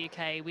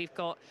EnergyUK.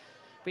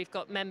 We've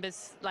got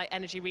members like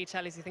energy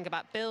retailers who think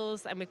about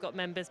bills, and we've got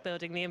members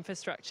building the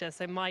infrastructure.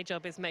 So my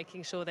job is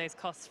making sure those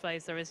cost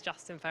flows are as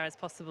just and fair as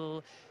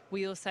possible.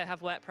 We also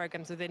have work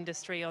programs with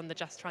industry on the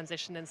just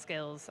transition and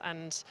skills.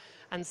 And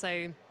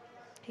so,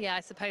 yeah,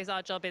 I suppose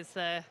our job is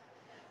the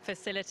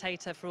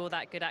facilitator for all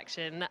that good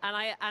action.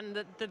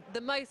 And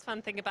the most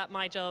fun thing about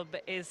my job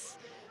is,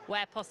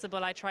 where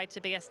possible, I try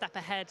to be a step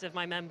ahead of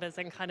my members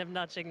and kind of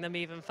nudging them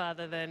even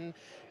further than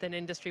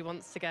industry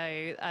wants to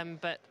go.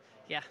 But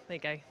yeah, there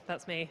you go.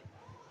 That's me.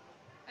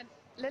 And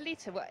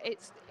Lolita, well,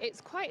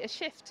 it's quite a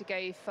shift to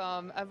go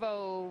from a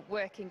role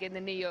working in the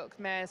New York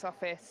Mayor's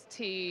office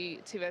to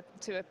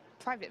a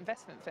private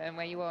investment firm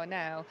where you are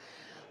now.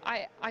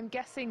 I'm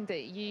guessing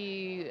that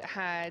you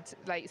had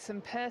like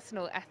some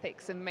personal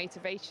ethics and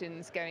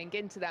motivations going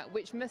into that,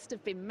 which must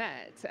have been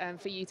met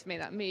for you to make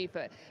that move.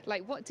 But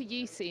like, what do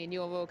you see in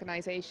your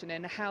organisation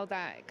and how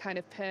that kind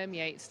of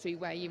permeates through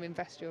where you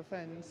invest your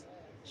funds?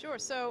 Sure.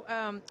 So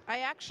I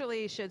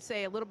actually should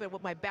say a little bit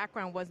what my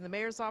background was in the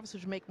mayor's office,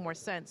 which would make more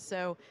sense.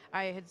 So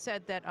I had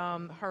said that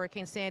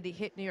Hurricane Sandy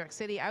hit New York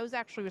City. I was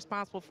actually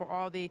responsible for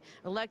all the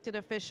elected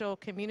official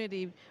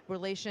community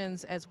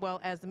relations as well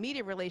as the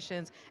media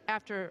relations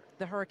after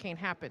the hurricane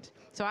happened.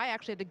 So I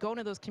actually had to go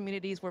into those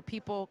communities where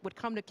people would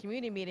come to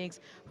community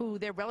meetings who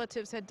their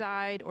relatives had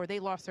died, or they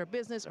lost their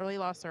business, or they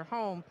lost their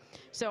home.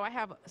 So I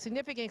have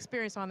significant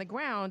experience on the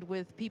ground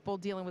with people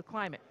dealing with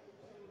climate.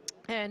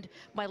 And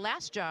my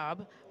last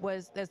job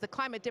was as the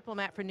climate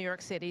diplomat for New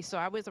York City. So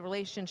I was a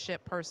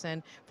relationship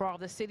person for all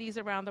the cities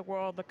around the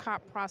world, the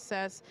COP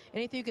process,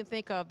 anything you can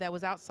think of that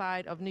was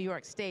outside of New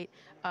York State,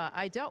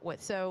 I dealt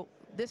with. So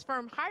this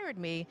firm hired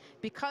me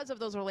because of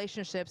those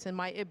relationships and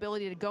my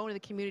ability to go into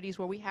the communities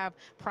where we have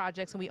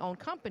projects and we own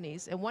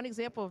companies. And one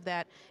example of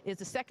that is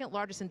the second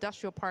largest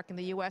industrial park in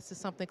the U.S. is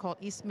something called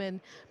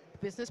Eastman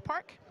Business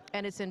Park.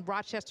 and it's in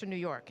Rochester, New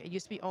York. It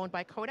used to be owned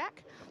by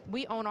Kodak.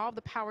 We own all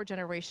the power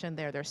generation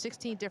there. There are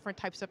 16 different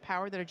types of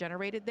power that are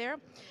generated there.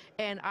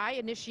 And I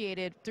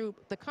initiated through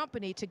the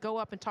company to go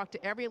up and talk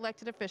to every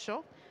elected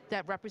official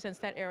that represents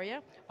that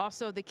area.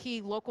 Also the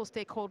key local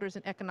stakeholders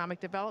in economic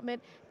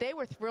development. They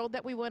were thrilled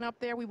that we went up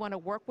there. We want to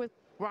work with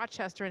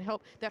Rochester and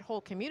help that whole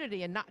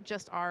community and not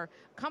just our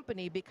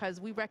company, because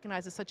we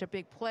recognize it's such a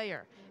big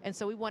player. And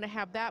so we want to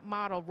have that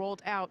model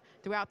rolled out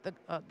throughout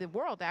the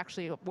world,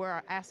 actually, where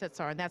our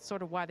assets are. And that's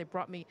sort of why they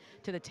brought me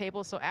to the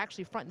table. So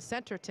actually front and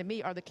center to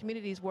me are the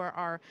communities where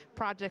our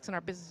projects and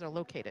our businesses are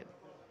located.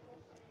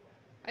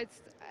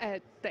 It's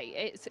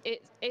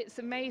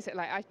amazing.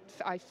 Like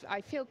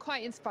I feel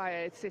quite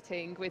inspired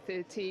sitting with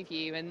the two of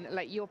you, and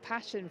like your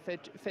passion for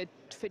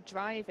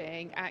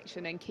driving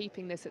action and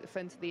keeping this at the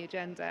front of the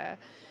agenda.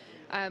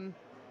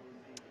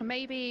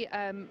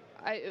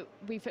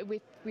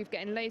 We've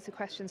getting loads of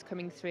questions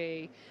coming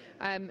through.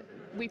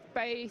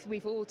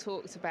 We've all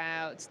talked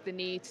about the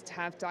need to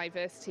have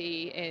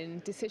diversity in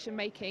decision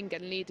making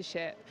and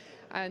leadership,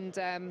 and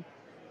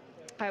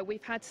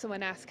we've had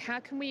someone ask, how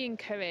can we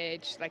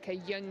encourage like a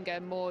younger,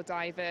 more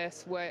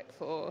diverse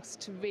workforce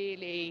to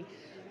really,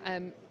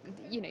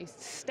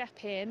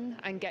 step in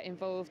and get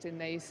involved in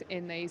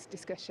those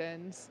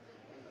discussions?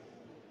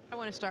 I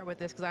want to start with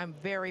this because I'm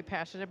very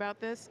passionate about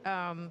this.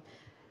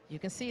 You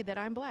can see that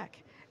I'm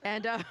black,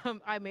 and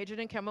I majored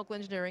in chemical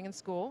engineering in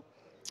school.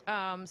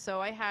 So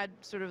I had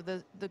sort of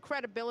the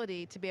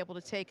credibility to be able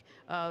to take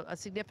a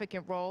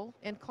significant role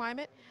in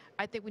climate.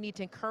 I think we need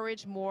to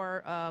encourage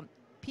more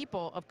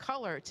people of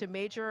color to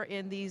major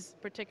in these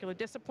particular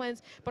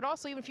disciplines, but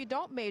also even if you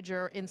don't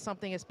major in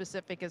something as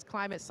specific as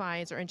climate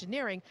science or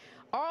engineering,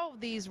 all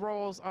of these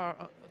roles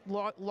are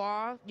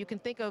law. You can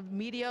think of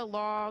media,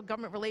 law,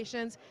 government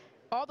relations.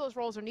 All those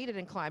roles are needed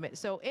in climate.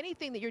 So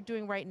anything that you're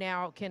doing right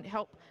now can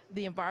help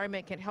the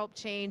environment, can help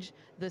change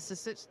the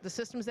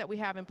systems that we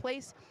have in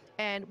place,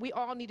 and we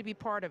all need to be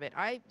part of it.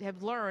 I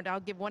have learned, I'll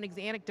give one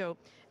anecdote,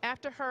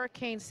 after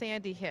Hurricane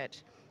Sandy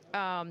hit,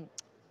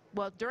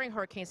 during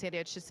Hurricane Sandy,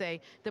 I should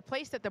say, the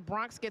place that the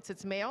Bronx gets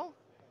its mail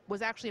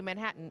was actually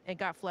Manhattan and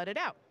got flooded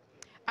out.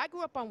 I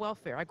grew up on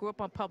welfare. I grew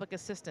up on public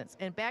assistance.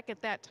 And back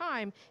at that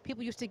time,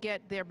 people used to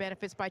get their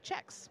benefits by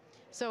checks.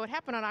 So it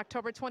happened on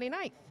October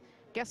 29th.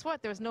 Guess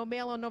what? There was no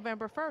mail on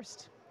November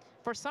 1st.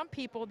 For some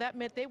people, that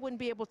meant they wouldn't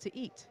be able to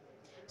eat.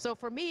 So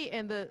for me,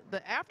 in the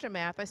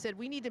aftermath, I said,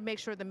 we need to make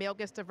sure the mail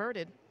gets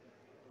diverted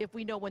if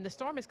we know when the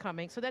storm is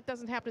coming, so that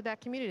doesn't happen to that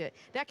community.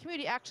 That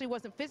community actually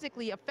wasn't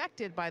physically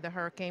affected by the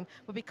hurricane,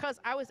 but because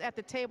I was at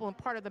the table and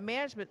part of the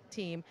management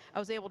team, I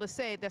was able to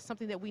say that's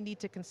something that we need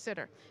to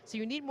consider. So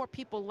you need more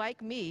people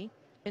like me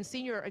in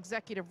senior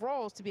executive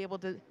roles to be able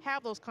to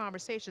have those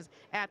conversations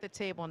at the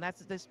table. And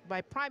that's my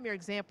primary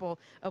example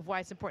of why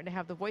it's important to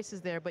have the voices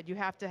there, but you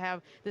have to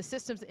have the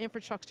systems and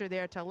infrastructure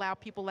there to allow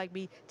people like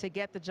me to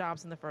get the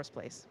jobs in the first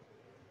place.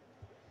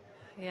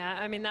 Yeah,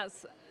 I mean,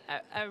 that's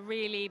a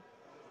really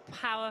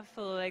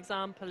powerful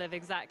example of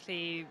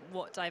exactly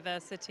what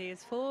diversity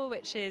is for,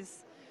 which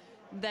is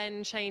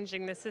then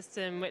changing the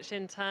system, which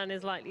in turn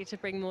is likely to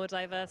bring more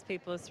diverse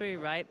people through,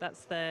 right?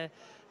 That's the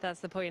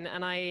point.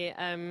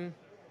 And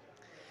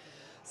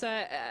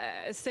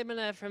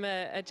similar from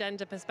a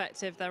gender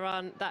perspective, there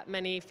aren't that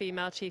many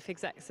female chief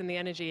execs in the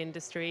energy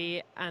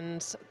industry,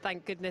 and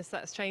thank goodness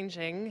that's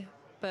changing.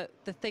 But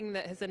the thing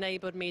that has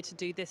enabled me to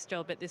do this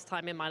job at this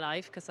time in my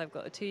life, because I've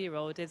got a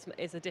 2-year-old,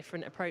 is a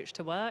different approach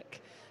to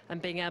work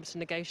and being able to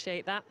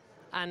negotiate that,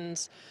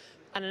 and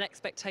an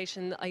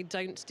expectation that I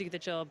don't do the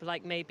job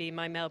like maybe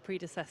my male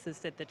predecessors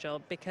did the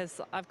job,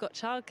 because I've got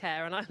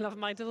childcare and I love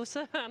my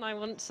daughter and I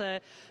want to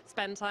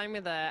spend time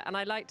with her. And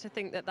I like to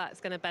think that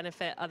that's going to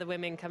benefit other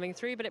women coming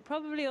through, but it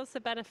probably also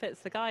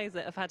benefits the guys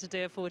that have had to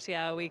do a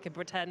 40-hour week and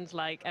pretend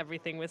like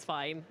everything was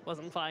fine,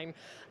 wasn't fine.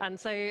 And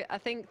so I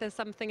think there's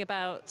something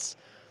about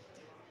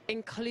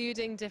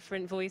including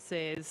different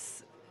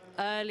voices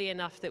early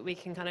enough that we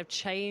can kind of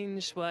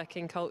change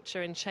working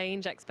culture and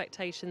change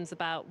expectations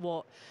about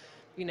what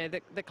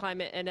the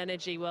climate and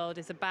energy world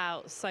is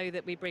about, so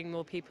that we bring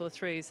more people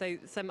through. So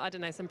some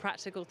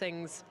practical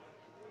things.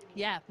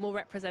 Yeah, more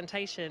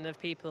representation of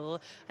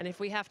people. And if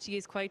we have to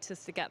use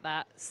quotas to get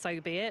that, so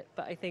be it.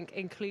 But I think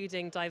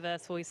including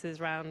diverse voices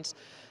around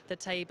the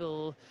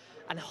table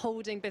and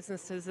holding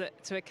businesses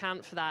to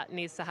account for that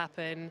needs to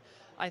happen.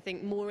 I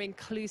think more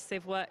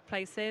inclusive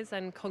workplaces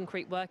and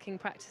concrete working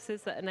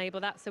practices that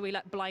enable that. So we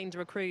let blind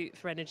recruit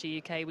for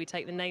EnergyUK. We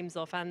take the names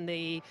off and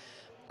the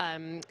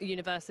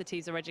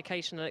universities or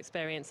educational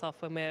experience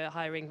off when we're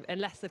hiring,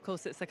 unless of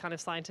course it's a kind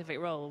of scientific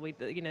role.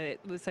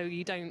 So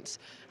you don't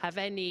have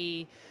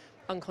any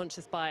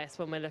unconscious bias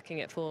when we're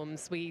looking at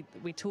forms. We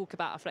talk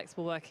about our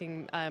flexible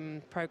working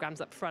programs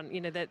up front.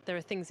 There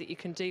are things that you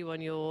can do on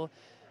your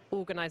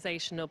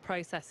organisational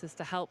processes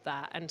to help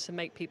that and to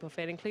make people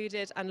feel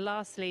included. And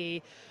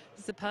lastly,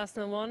 this is a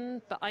personal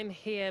one, but I'm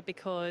here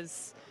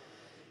because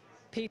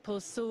people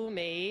saw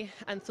me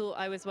and thought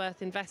I was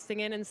worth investing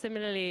in. And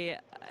similarly,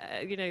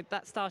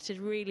 that started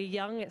really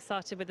young. It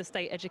started with the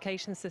state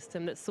education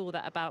system that saw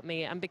that about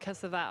me. And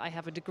because of that, I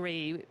have a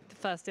degree, the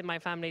first in my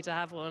family to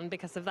have one.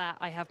 Because of that,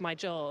 I have my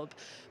job.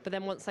 But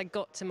then once I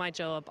got to my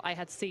job, I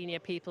had senior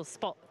people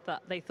spot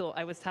that they thought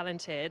I was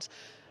talented.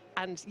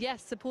 And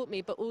yes, support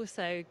me, but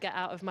also get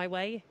out of my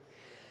way.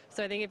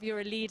 So I think if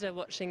you're a leader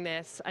watching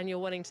this and you're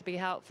wanting to be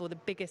helpful, the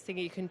biggest thing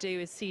you can do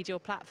is seed your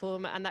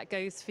platform. And that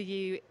goes for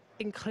you,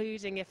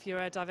 including if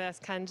you're a diverse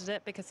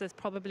candidate, because there's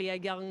probably a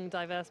young,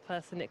 diverse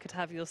person that could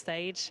have your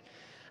stage.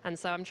 And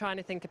so I'm trying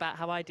to think about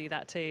how I do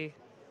that too.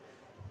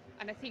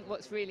 And I think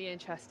what's really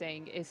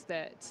interesting is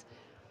that,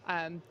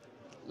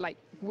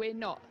 we're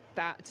not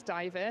that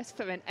diverse.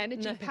 For an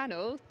energy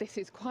panel, this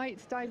is quite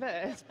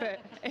diverse, but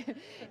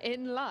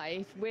in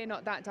life, we're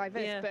not that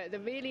diverse. Yeah. But the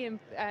really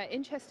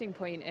interesting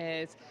point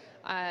is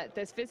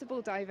there's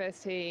visible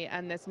diversity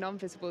and there's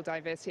non-visible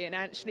diversity, and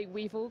actually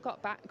we've all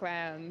got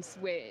backgrounds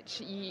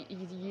which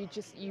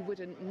you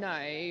wouldn't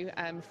know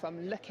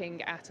from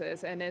looking at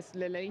us. And as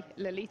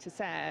Lolita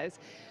says,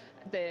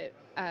 the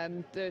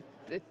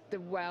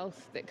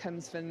wealth that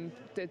comes from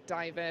the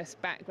diverse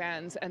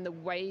backgrounds and the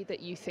way that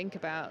you think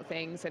about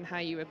things and how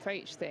you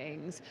approach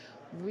things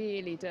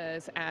really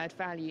does add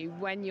value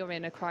when you're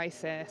in a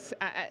crisis.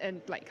 And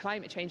like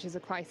climate change is a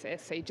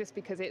crisis, so just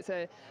because it's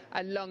a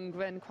long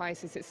run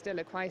crisis, it's still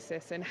a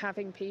crisis. And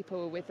having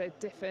people with a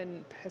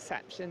different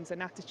perceptions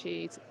and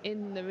attitudes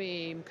in the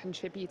room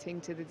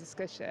contributing to the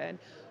discussion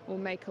will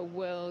make a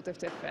world of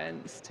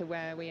difference to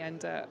where we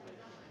end up.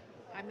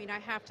 I mean, I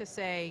have to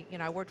say,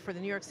 I worked for the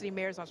New York City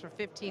Mayor's Office for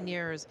 15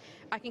 years.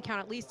 I can count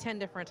at least 10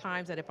 different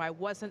times that if I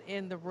wasn't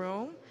in the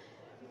room,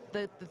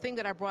 the thing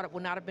that I brought up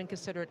would not have been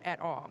considered at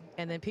all.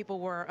 And then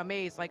people were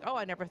amazed, like, oh,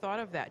 I never thought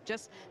of that.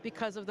 Just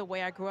because of the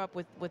way I grew up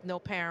with no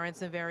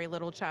parents and very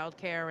little child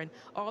care and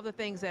all the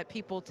things that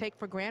people take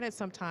for granted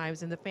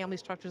sometimes in the family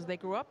structures they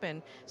grew up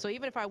in. So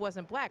even if I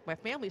wasn't black, my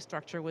family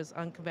structure was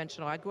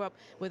unconventional. I grew up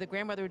with a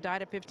grandmother who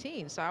died at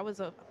 15. So I was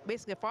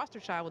basically a foster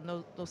child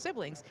with no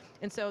siblings.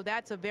 And so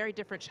that's a very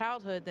different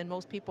childhood than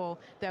most people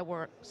that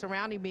were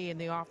surrounding me in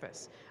the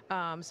office.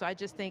 So I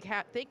just think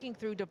thinking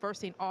through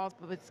diversity in all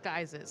of its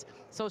guises,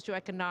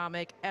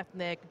 socioeconomic,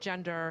 ethnic,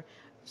 gender,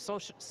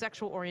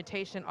 sexual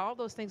orientation, all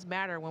those things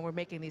matter when we're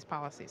making these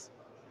policies.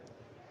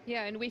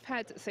 Yeah, and we've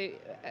had,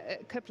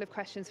 a couple of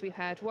questions we've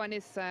had. One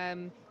is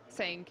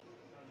saying,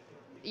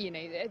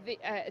 the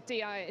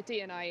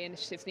D&I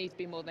initiatives need to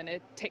be more than a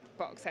tick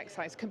box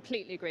exercise.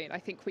 Completely agree, and I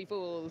think we've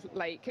all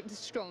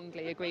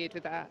strongly agreed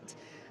with that.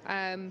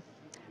 And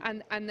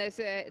there's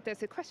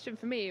a question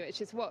for me, which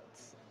is what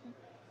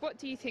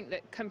do you think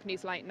that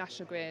companies like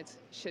National Grid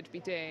should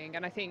be doing?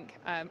 And I think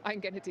I'm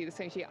going to do the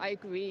same to you. I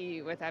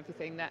agree with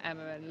everything that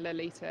Emma and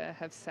Lolita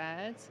have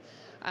said.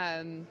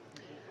 I've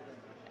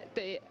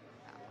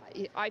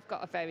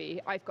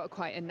got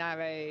quite a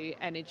narrow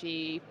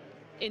energy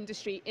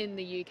industry in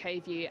the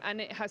UK view,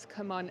 and it has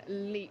come on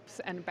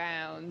leaps and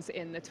bounds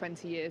in the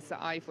 20 years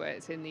that I've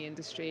worked in the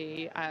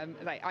industry.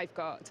 I've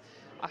got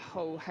a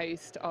whole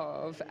host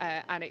of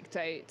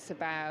anecdotes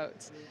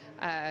about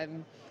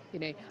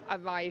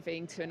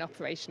arriving to an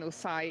operational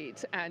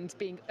site and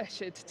being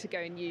ushered to go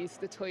and use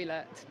the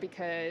toilet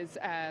because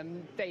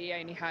they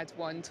only had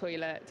one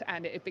toilet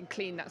and it had been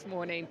cleaned that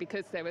morning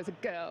because there was a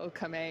girl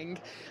coming,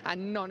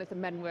 and none of the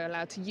men were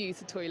allowed to use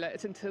the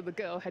toilet until the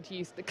girl had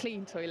used the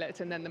clean toilet,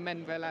 and then the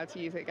men were allowed to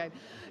use it again.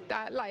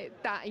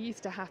 That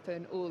used to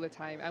happen all the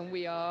time, and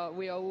we are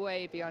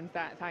way beyond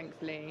that,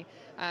 thankfully.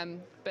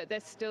 But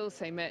there's still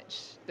so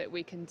much that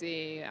we can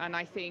do, and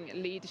I think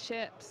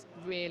leadership's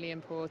really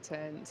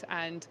important,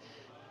 and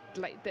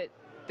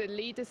the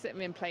leaders that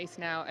are in place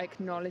now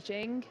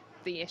acknowledging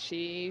the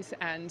issues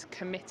and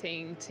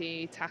committing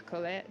to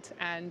tackle it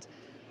and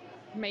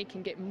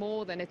making it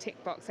more than a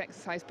tick box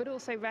exercise, but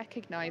also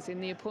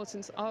recognising the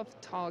importance of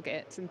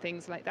targets and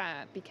things like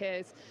that,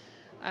 because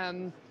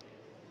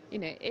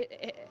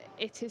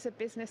it is a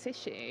business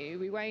issue.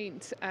 We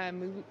won't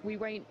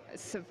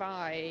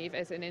survive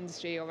as an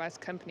industry or as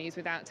companies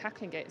without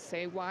tackling it.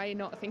 So why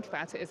not think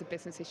about it as a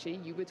business issue?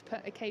 You would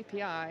put a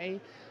KPI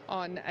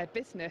on a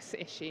business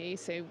issue,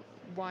 so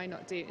why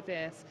not do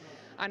this?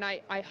 And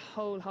I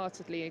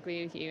wholeheartedly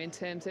agree with you in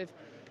terms of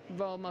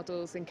role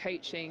models and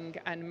coaching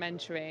and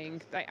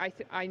mentoring.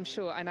 I'm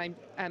sure, and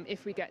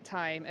if we get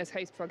time as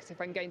host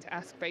prerogative, I'm going to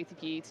ask both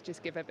of you to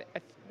just give a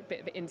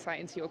bit of insight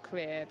into your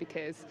career,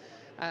 because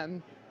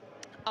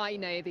I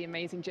know the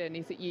amazing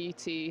journeys that you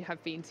two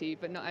have been to,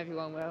 but not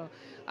everyone will.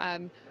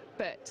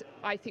 But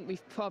I think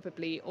we've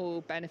probably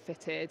all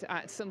benefited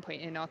at some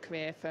point in our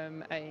career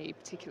from a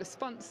particular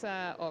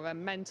sponsor or a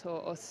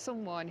mentor or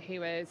someone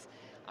who has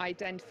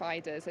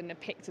identified us and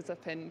picked us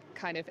up and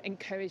kind of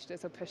encouraged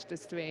us or pushed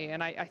us through.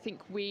 And I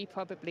think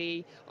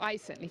I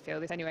certainly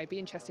feel this anyway, be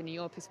interested in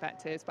your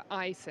perspectives, but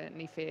I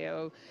certainly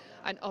feel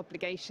an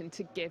obligation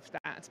to give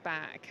that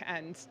back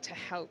and to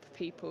help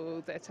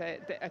people that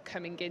are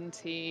coming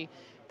into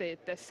the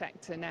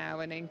sector now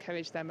and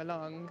encourage them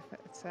along.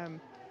 But,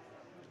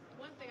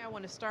 one thing I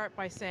want to start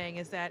by saying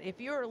is that if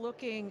you're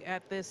looking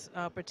at this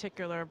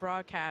particular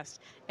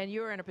broadcast and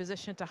you're in a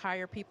position to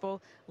hire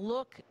people,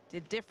 look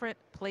at different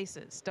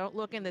places. Don't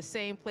look in the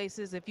same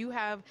places. If you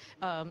have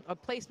a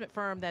placement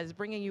firm that is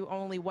bringing you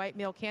only white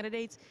male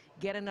candidates,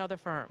 get another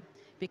firm.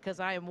 Because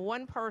I am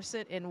one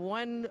person in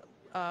one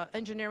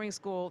engineering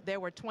school. There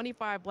were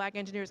 25 black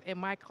engineers in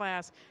my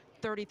class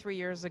 33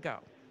 years ago.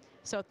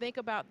 So think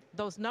about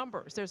those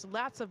numbers. There's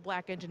lots of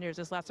black engineers,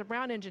 there's lots of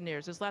brown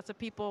engineers, there's lots of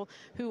people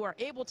who are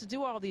able to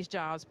do all these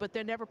jobs, but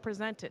they're never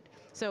presented.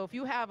 So if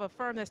you have a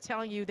firm that's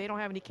telling you they don't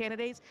have any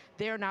candidates,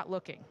 they're not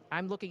looking.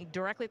 I'm looking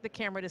directly at the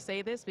camera to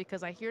say this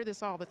because I hear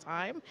this all the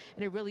time,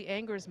 and it really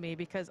angers me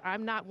because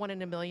I'm not 1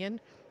 in a million.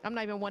 I'm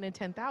not even 1 in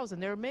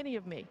 10,000. There are many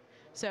of me.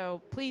 So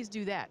please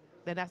do that.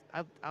 Then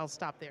I'll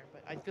stop there.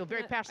 But I feel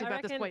very passionate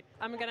about this point.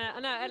 I'm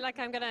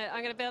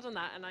gonna build on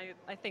that, and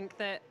I think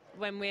that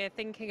when we're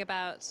thinking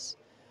about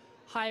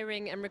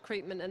hiring and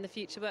recruitment and the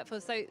future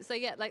workforce, so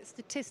yeah, like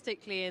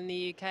statistically in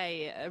the UK,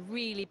 a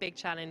really big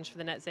challenge for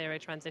the net zero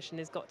transition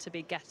has got to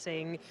be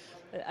getting,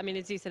 I mean,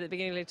 as you said at the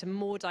beginning, to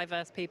more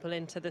diverse people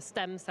into the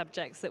STEM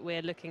subjects that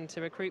we're looking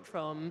to recruit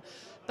from,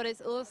 but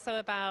it's also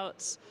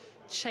about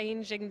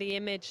changing the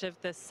image of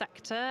the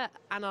sector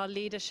and our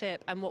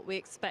leadership and what we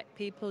expect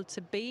people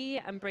to be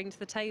and bring to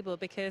the table,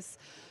 because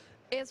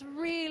it's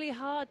really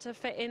hard to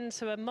fit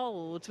into a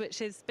mold which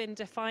has been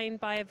defined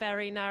by a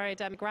very narrow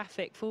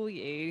demographic for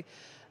you.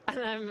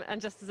 And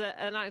just as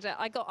an actor,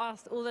 I got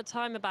asked all the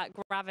time about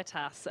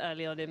gravitas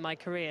early on in my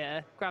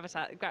career.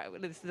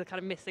 This is a kind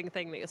of missing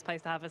thing that you're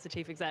supposed to have as a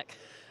chief exec.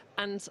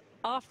 And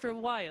after a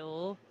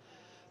while,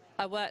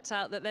 I worked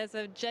out that there's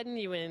a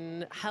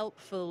genuine,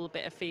 helpful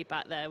bit of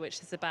feedback there,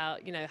 which is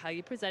about, you know, how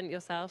you present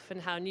yourself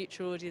and how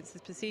neutral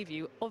audiences perceive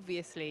you,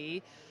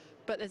 obviously.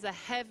 But there's a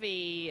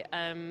heavy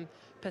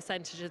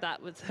percentage of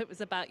that was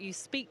about you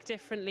speak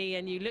differently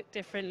and you look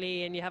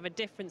differently and you have a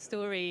different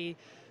story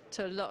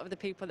to a lot of the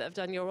people that have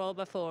done your role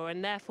before,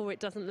 and therefore it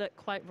doesn't look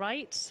quite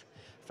right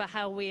for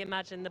how we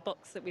imagine the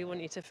box that we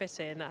want you to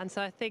fit in. And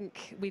so I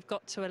think we've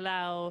got to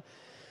allow,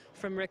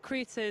 from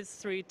recruiters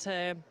through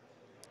to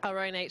our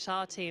own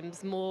HR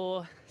teams,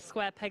 more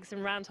square pegs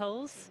and round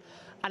holes,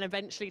 and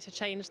eventually to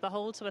change the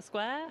hole to a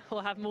square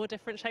or have more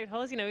different shaped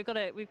holes. You know,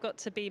 we've got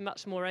to be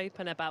much more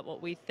open about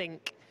what we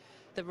think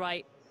the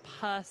right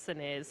person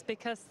is,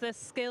 because the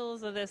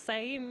skills are the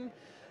same,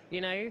 you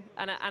know,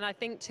 and I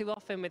think too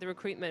often with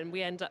recruitment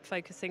we end up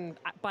focusing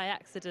by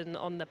accident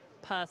on the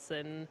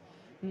person,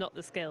 not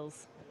the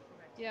skills.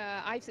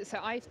 Yeah,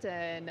 I've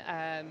done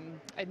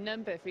a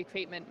number of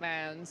recruitment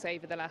rounds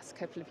over the last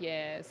couple of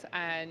years,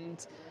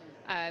 and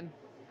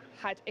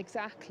had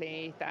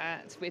exactly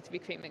that with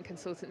recruitment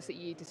consultants that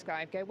you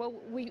described. Go, well,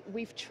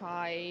 we've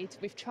tried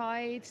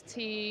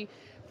to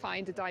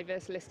find a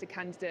diverse list of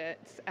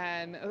candidates.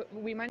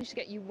 We managed to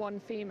get you one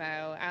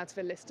female out of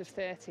a list of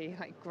 30.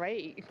 Like,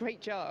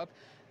 great job.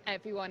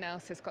 Everyone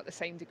else has got the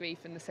same degree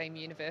from the same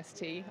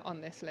university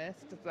on this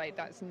list. Like,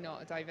 that's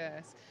not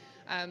diverse.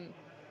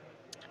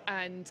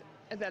 And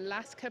the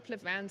last couple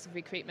of rounds of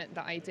recruitment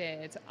that I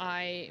did,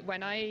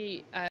 when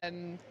I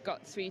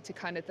got through to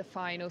kind of the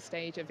final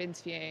stage of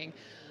interviewing,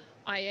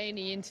 I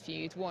only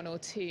interviewed 1 or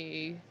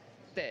 2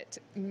 that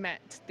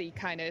met the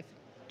kind of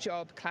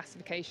job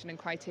classification and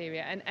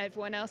criteria, and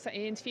everyone else that I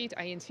interviewed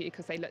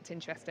because they looked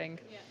interesting.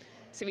 Yeah.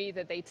 So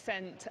either they'd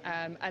sent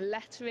a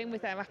letter in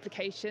with their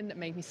application that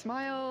made me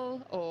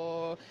smile,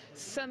 or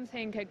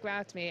something had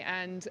grabbed me,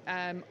 and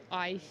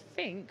I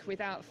think,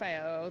 without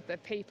fail, the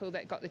people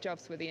that got the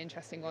jobs were the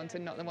interesting ones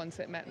and not the ones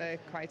that met the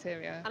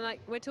criteria. And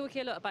we're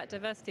talking a lot about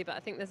diversity, but I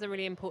think there's a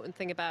really important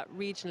thing about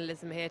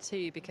regionalism here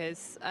too,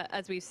 because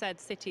as we've said,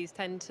 cities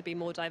tend to be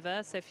more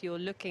diverse. If you're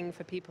looking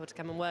for people to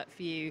come and work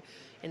for you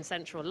in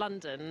central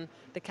London,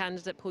 the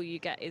candidate pool you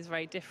get is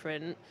very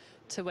different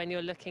to when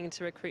you're looking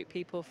to recruit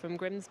people from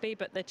Grimsby,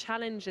 but the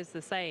challenge is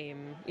the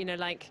same. You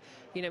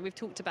know, we've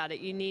talked about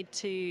it. You need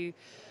to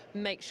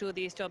make sure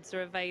these jobs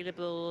are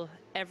available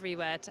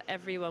everywhere to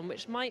everyone,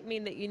 which might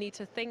mean that you need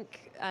to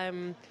think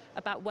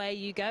about where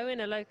you go in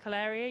a local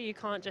area. You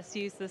can't just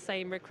use the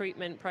same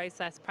recruitment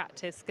process,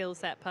 practice, skill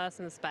set,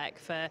 person spec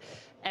for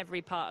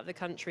every part of the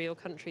country or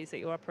countries that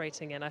you're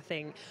operating in, I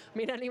think. I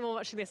mean, anyone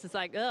watching this is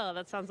like, oh,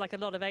 that sounds like a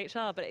lot of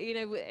HR, but, you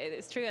know,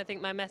 it's true. I think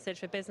my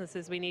message for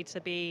businesses, we need to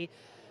be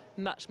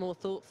much more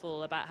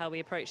thoughtful about how we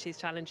approach these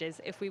challenges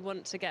if we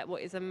want to get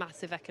what is a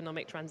massive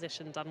economic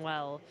transition done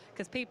well,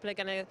 because people are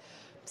going to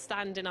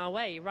stand in our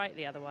way,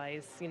 rightly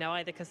otherwise, you know,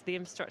 either because of the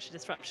infrastructure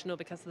disruption or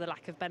because of the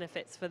lack of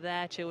benefits for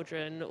their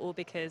children, or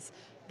because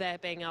they're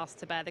being asked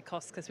to bear the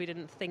cost because we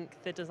didn't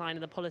think the design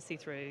of the policy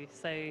through.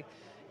 So,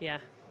 yeah.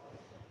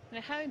 Now,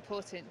 how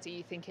important do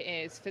you think it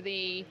is for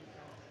the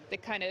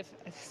kind of,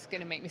 this is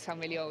going to make me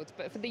sound really old,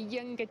 but for the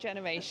younger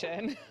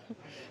generation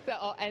that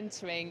are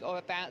entering or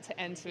about to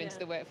enter into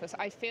the workforce?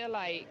 I feel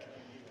like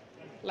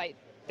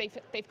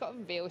they've got a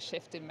real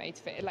shift in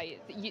motivation.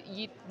 Like,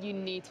 you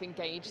need to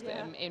engage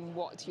them in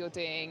what you're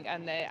doing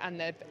and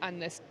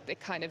the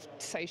kind of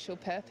social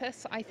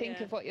purpose, I think,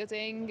 of what you're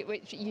doing,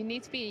 which you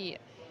need to be,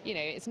 you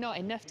know, it's not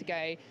enough to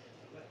go,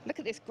 look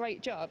at this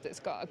great job that's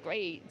got a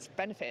great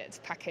benefits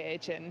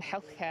package and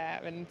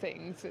healthcare and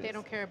things. They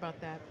don't care about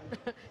that.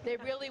 They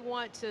really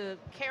want to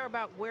care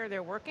about where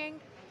they're working.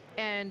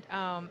 And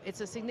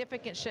it's a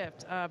significant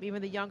shift.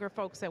 Even the younger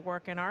folks that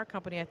work in our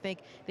company, I think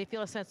they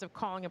feel a sense of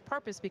calling and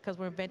purpose because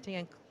we're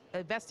investing,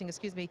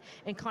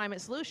 in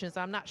climate solutions.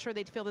 I'm not sure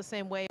they'd feel the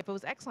same way if it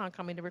was Exxon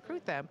coming to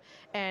recruit them.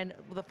 And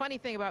the funny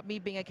thing about me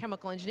being a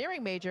chemical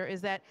engineering major is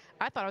that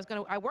I thought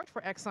I worked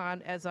for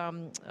Exxon as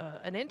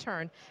an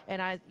intern,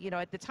 and at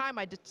the time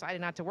I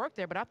decided not to work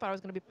there, but I thought I was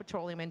going to be a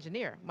petroleum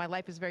engineer. My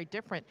life is very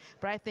different.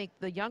 But I think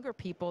the younger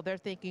people, they're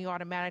thinking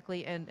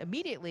automatically and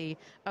immediately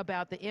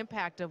about the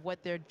impact of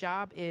what their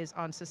job is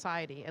on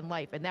society and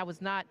life. And that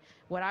was not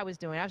what I was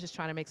doing. I was just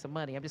trying to make some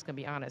money. I'm just going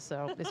to be honest.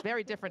 So it's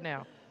very different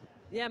now.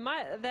 Yeah,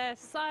 they're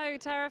so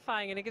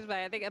terrifying in a good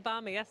way. I think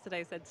Obama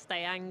yesterday said,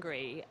 "Stay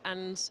angry,"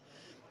 and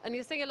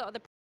you're seeing a lot of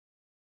the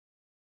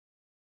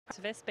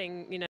activists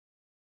being,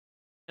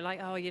 like,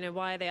 oh,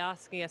 why are they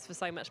asking us for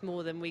so much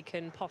more than we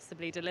can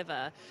possibly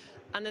deliver?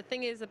 And the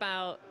thing is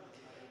about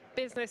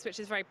business, which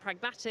is very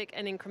pragmatic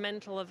and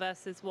incremental,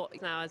 versus what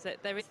now is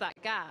that there is that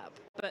gap.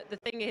 But the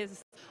thing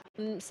is,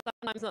 I'm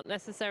sometimes not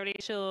necessarily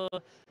sure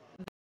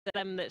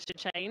them that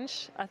should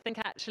change. I think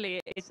actually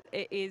it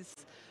is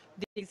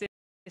the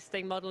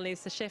existing model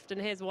needs to shift, and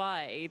here's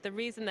why. The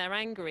reason they're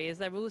angry is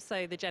they're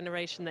also the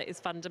generation that is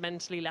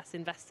fundamentally less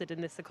invested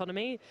in this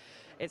economy.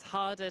 It's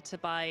harder to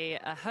buy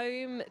a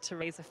home, to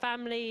raise a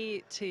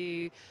family,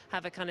 to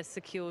have a kind of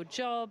secure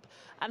job,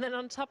 and then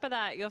on top of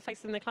that you're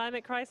facing the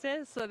climate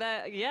crisis. So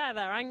they're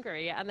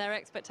angry, and their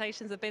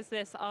expectations of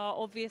business are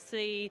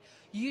obviously,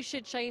 you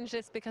should change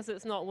this because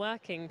it's not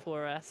working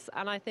for us.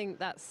 And I think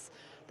that's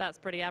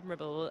pretty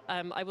admirable.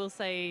 I will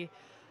say,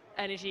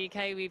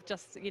 EnergyUK, we've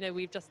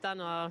just done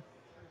a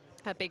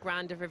big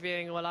round of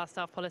reviewing all our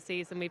staff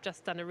policies, and we've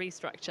just done a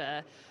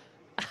restructure.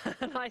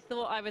 And I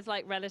thought I was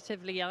like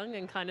relatively young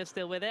and kind of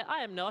still with it. I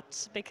am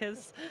not,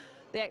 because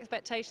the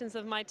expectations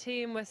of my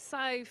team were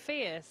so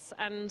fierce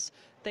and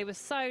they were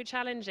so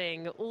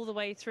challenging all the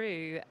way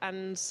through.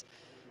 And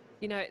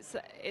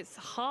it's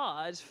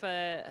hard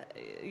for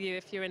you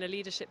if you're in a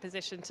leadership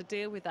position to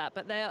deal with that,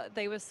 but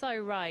they were so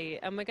right,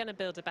 and we're going to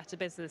build a better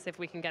business if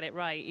we can get it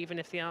right, even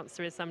if the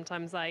answer is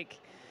sometimes like,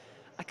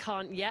 I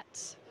can't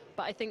yet.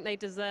 But I think they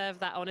deserve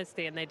that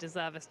honesty, and they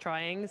deserve us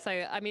trying. So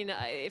I mean,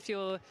 if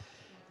you're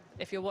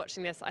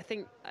watching this, I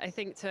think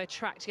to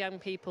attract young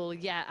people,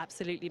 yeah,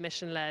 absolutely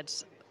mission-led,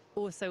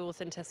 also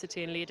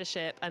authenticity and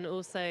leadership, and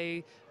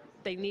also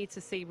they need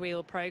to see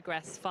real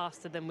progress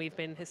faster than we've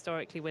been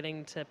historically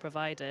willing to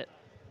provide it.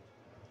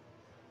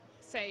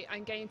 So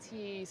I'm going to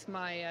use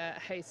my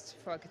host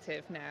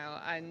prerogative now,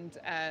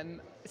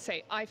 and so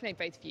I've known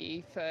both of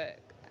you for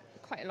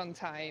quite a long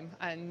time,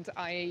 and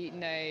I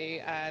know,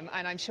 and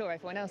I'm sure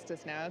everyone else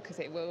does now, because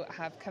it will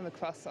have come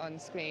across on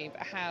screen,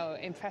 but how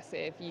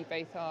impressive you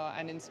both are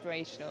and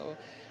inspirational.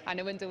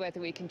 And I wonder whether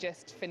we can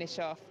just finish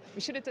off.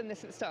 We should have done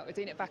this at the start, we're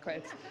doing it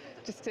backwards,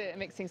 just to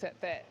mix things up,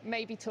 but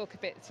maybe talk a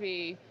bit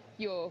through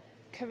your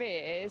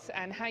careers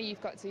and how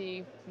you've got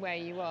to where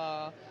you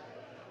are.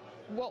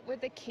 What were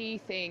the key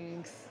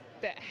things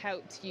that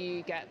helped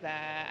you get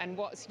there, and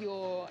what's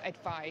your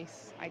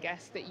advice, I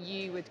guess, that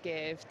you would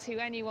give to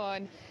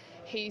anyone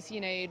who's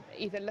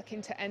either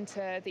looking to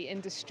enter the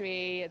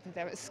industry,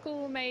 they're at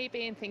school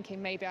maybe and thinking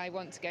maybe I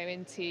want to go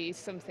into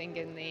something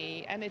in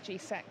the energy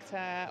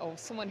sector, or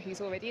someone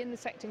who's already in the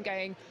sector and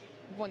going,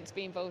 want to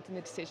be involved in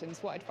the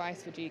decisions? What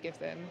advice would you give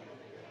them?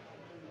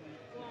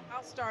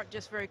 I'll start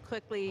just very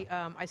quickly.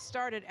 I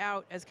started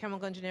out as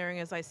chemical engineering,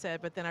 as I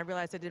said, but then I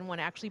realized I didn't want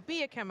to actually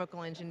be a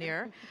chemical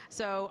engineer.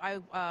 So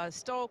I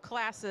stole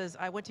classes.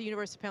 I went to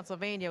University of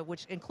Pennsylvania,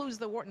 which includes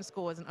the Wharton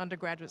School as an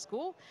undergraduate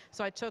school.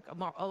 So I took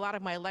a lot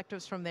of my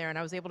electives from there, and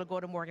I was able to go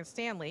to Morgan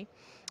Stanley.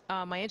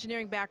 My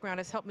engineering background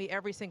has helped me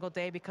every single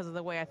day because of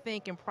the way I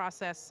think and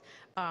process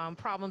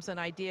problems and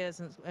ideas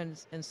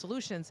and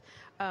solutions.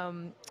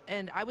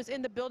 And I was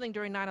in the building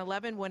during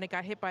 9/11 when it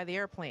got hit by the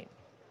airplane.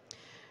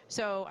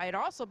 So I had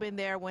also been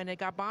there when it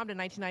got bombed in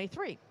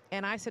 1993.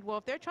 And I said, well,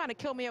 if they're trying to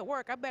kill me at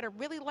work, I better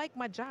really like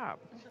my job.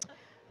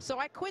 So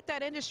I quit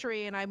that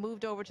industry and I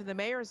moved over to the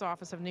mayor's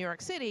office of New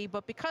York City.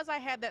 But because I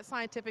had that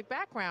scientific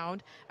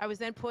background, I was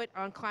then put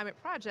on climate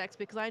projects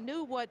because I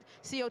knew what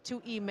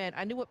CO2e meant.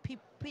 I knew what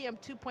PM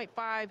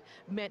 2.5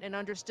 meant and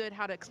understood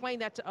how to explain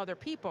that to other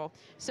people.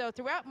 So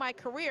throughout my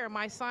career,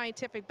 my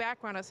scientific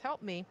background has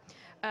helped me.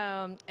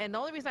 And the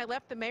only reason I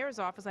left the mayor's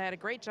office, I had a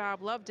great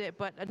job, loved it,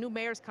 but a new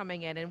mayor's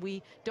coming in, and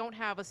we don't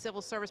have a civil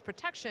service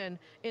protection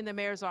in the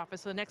mayor's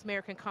office, so the next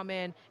mayor can come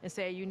in and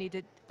say, you need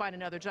to find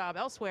another job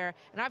elsewhere.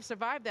 And I've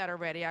survived that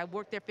already. I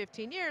worked there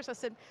 15 years. I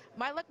said,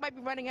 my luck might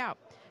be running out.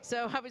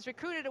 So I was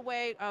recruited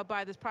away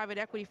by this private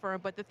equity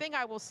firm. But the thing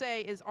I will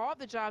say is all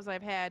the jobs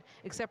I've had,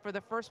 except for the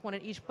first one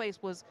in each place,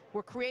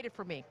 were created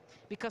for me.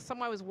 Because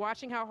someone was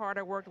watching how hard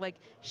I worked, like,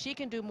 she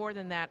can do more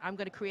than that. I'm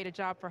going to create a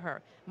job for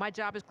her. My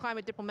job as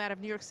climate diplomat of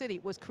New York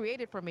City was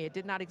created for me. It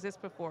did not exist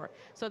before.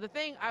 So the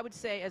thing I would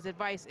say as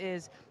advice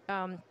is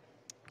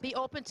be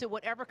open to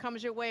whatever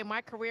comes your way.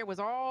 My career was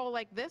all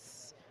like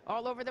this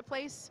all over the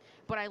place,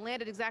 but I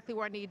landed exactly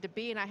where I needed to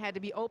be, and I had to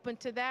be open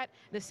to that.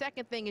 The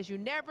second thing is you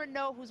never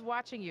know who's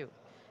watching you.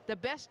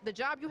 The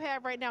job you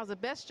have right now is the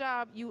best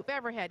job you've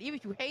ever had. Even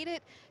if you hate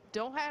it,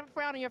 don't have a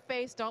frown on your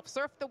face. Don't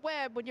surf the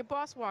web when your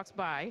boss walks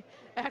by.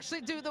 Actually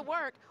do the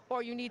work,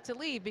 or you need to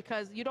leave,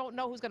 because you don't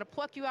know who's going to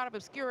pluck you out of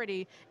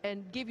obscurity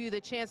and give you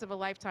the chance of a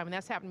lifetime. And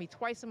that's happened to me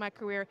twice in my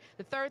career.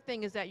 The third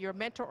thing is that your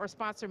mentor or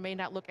sponsor may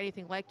not look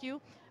anything like you.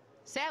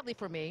 Sadly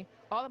for me,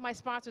 all of my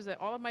sponsors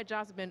at all of my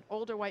jobs have been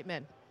older white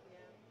men,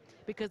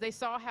 because they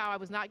saw how I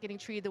was not getting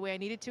treated the way I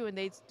needed to, and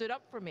they stood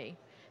up for me.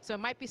 So it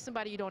might be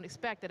somebody you don't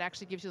expect that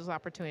actually gives you those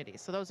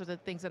opportunities. So those are the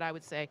things that I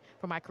would say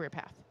for my career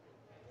path.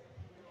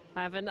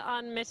 I have an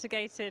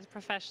unmitigated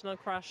professional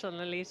crush on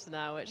Lolita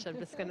now, which I'm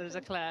just going to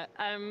declare.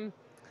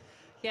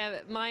 Yeah,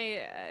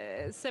 my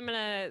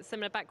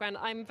similar background.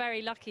 I'm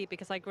very lucky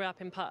because I grew up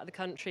in part of the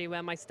country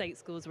where my state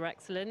schools were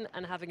excellent,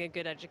 and having a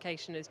good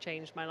education has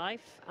changed my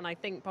life. And I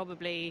think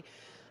probably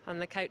on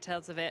the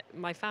coattails of it,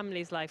 my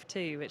family's life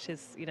too, which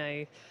is, you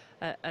know,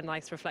 a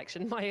nice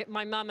reflection.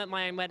 My mum at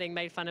my own wedding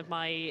made fun of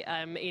my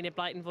Enid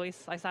Blyton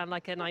voice. I sound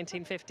like a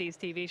 1950s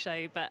TV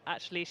show, but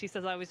actually she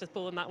says I was just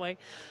born that way.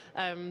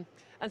 And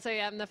so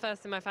yeah, I'm the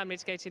first in my family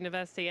to go to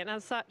university, and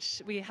as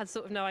such we had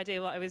sort of no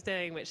idea what I was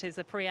doing, which is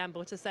a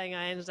preamble to saying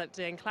I ended up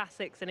doing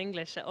classics and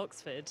English at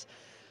Oxford,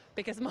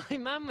 because my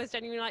mum was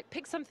genuinely like,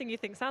 pick something you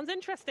think sounds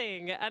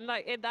interesting, and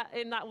like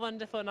in that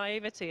wonderful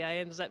naivety I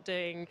ended up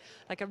doing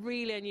like a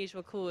really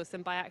unusual course,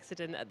 and by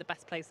accident at the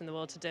best place in the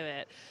world to do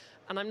it.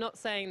 And I'm not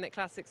saying that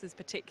classics is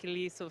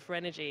particularly useful for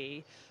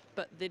energy,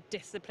 but the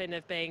discipline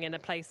of being in a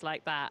place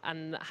like that,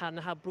 and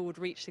how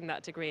broad-reaching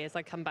that degree is,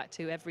 I come back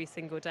to every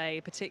single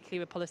day, particularly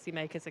with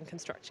policymakers and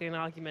constructing an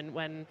argument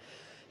when,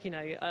 you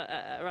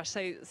know,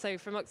 so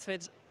from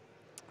Oxford,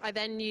 I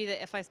then knew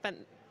that if I spent,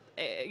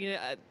 you know,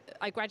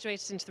 I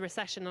graduated into the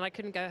recession and I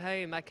couldn't go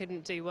home, I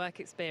couldn't do work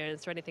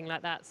experience or anything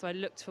like that, so I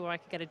looked for where I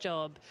could get a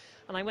job,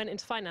 and I went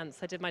into finance.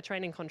 I did my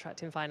training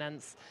contract in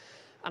finance.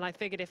 And I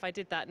figured if I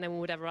did that, no one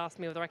would ever ask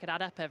me whether I could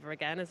add up ever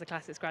again as a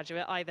classics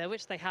graduate either,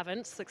 which they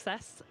haven't,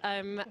 success,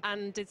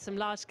 and did some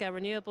large-scale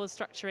renewables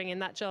structuring in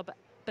that job.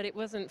 But it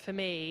wasn't for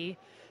me.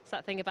 It's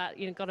that thing about,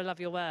 you know, gotta love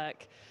your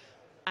work.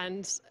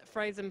 And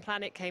Frozen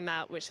Planet came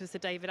out, which was the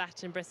David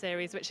Attenborough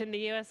series, which in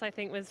the US I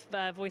think was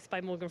voiced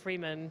by Morgan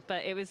Freeman.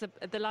 But it was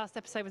the last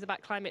episode was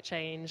about climate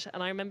change.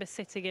 And I remember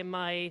sitting in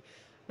my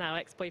now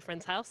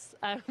ex-boyfriend's house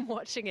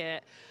watching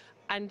it,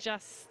 and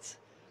just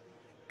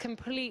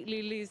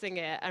completely losing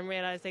it and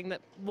realizing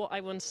that what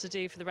I wanted to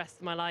do for the rest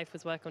of my life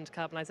was work on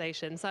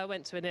decarbonisation. So I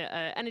went to an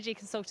energy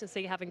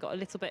consultancy, having got a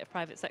little bit of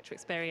private sector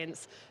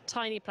experience.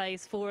 Tiny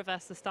place, 4 of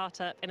us, a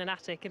startup in an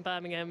attic in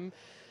Birmingham.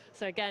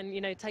 So again, you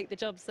know, take the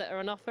jobs that are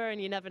on offer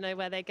and you never know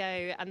where they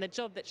go. And the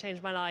job that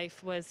changed my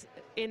life was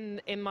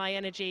in my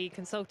energy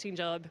consulting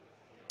job.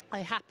 I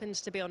happened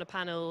to be on a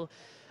panel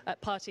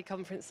at party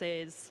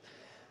conferences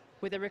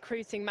with a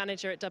recruiting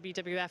manager at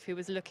WWF who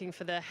was looking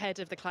for the head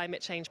of the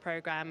climate change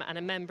program and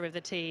a member of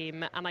the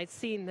team. And I'd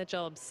seen the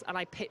jobs and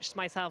I pitched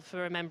myself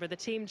for a member of the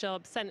team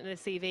job, sent in a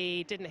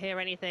CV, didn't hear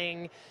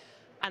anything.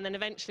 And then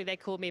eventually they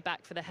called me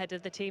back for the head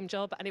of the team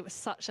job. And it was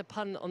such a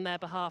punt on their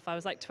behalf. I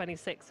was like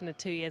 26 and had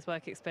 2 years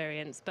work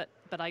experience, but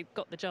I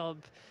got the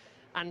job.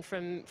 And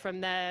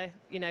from there,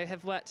 you know,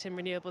 have worked in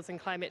renewables and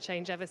climate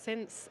change ever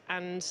since.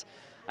 And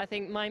I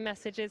think my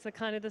messages are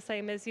kind of the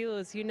same as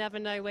yours. You never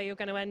know where you're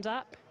going to end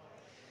up.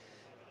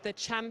 The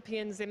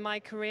champions in my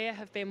career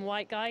have been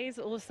white guys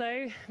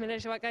also,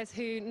 middle-aged white guys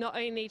who not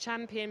only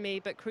championed me,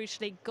 but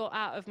crucially got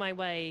out of my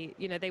way.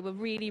 You know, they were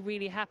really,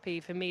 really happy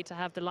for me to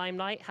have the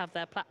limelight, have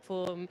their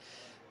platform,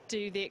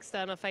 do the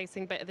external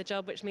facing bit of the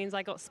job, which means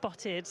I got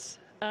spotted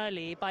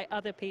early by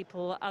other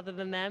people other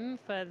than them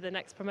for the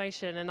next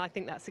promotion. And I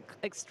think that's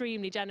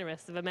extremely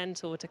generous of a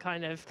mentor to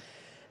kind of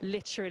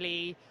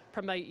literally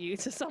promote you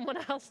to someone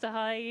else to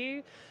hire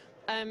you.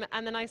 And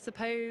then I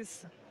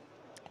suppose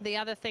the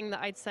other thing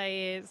that I'd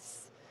say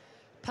is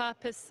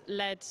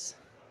purpose-led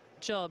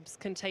jobs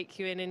can take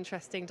you in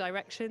interesting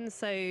directions.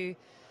 So,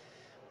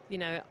 you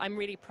know, I'm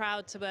really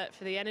proud to work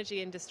for the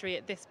energy industry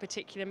at this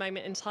particular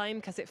moment in time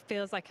because it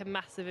feels like a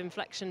massive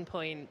inflection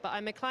point. But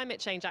I'm a climate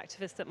change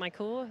activist at my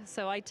core,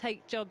 so I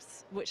take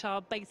jobs which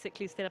are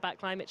basically still about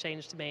climate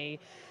change to me.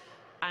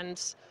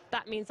 And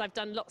that means I've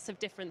done lots of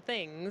different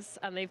things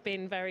and they've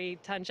been very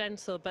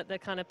tangential, but the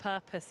kind of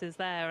purpose is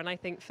there. And I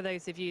think for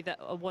those of you that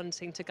are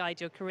wanting to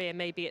guide your career,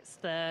 maybe it's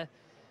the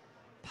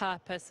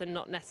purpose and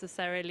not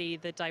necessarily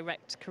the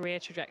direct career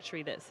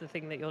trajectory that's the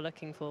thing that you're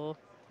looking for.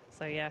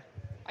 So yeah.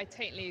 I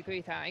totally agree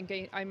with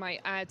that. I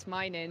might add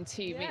mine in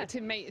to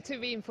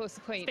reinforce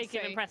the point. Speaking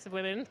of impressive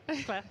women,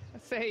 Claire.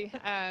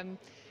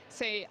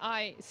 So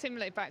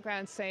similar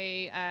background,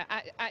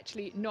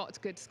 actually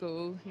not good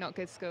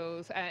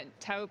schools,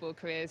 terrible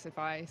careers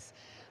advice.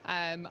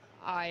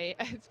 I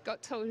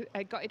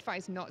got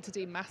advised not to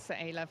do maths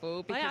at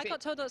A-level. I got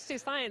told not to do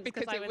science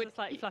because I was a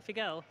slightly fluffy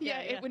girl.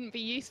 Yeah, it wouldn't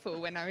be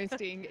useful when I was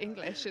doing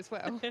English as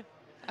well.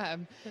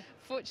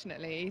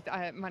 Fortunately,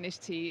 I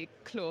managed to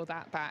claw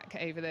that back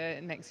over the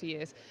next few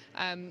years.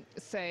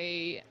 So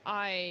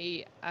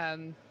I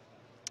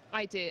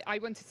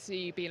wanted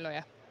to be a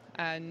lawyer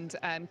and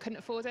couldn't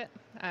afford it.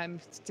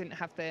 Didn't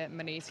have the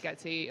money to get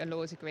to a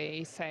law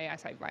degree. So I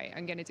said, right,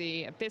 I'm going to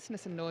do a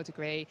business and law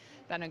degree.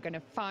 Then I'm going to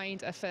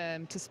find a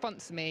firm to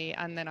sponsor me,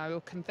 and then I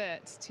will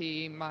convert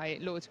to my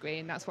law degree,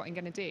 and that's what I'm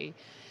going to do.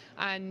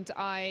 And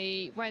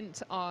I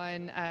went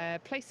on a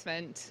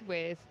placement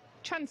with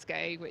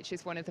Transco, which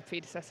is one of the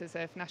predecessors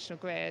of National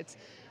Grid,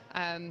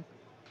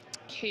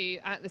 who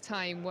at the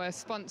time were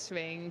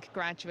sponsoring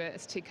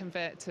graduates to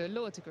convert to a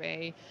law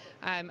degree.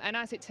 And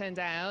as it turned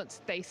out,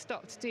 they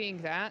stopped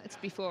doing that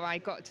before I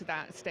got to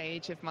that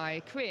stage of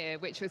my career,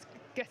 which was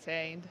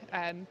gutting.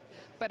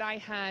 But I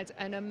had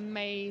an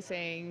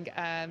amazing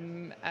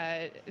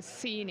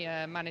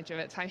senior manager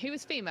at the time, who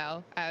was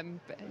female,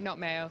 but not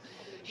male,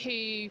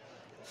 who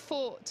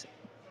fought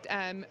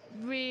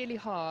really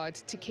hard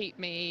to keep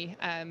me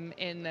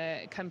in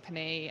the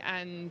company,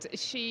 and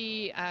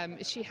she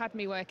had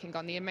me working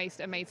on the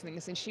amazing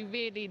things, and she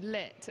really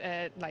lit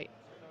like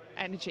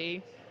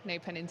energy, no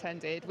pun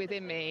intended,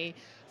 within me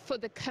for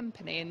the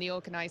company and the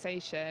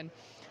organisation.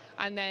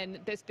 And then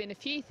there's been a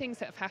few things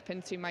that have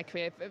happened through my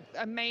career,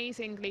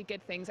 amazingly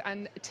good things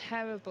and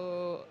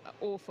terrible,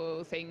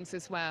 awful things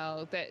as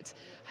well, that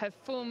have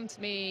formed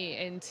me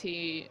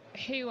into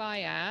who I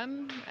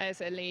am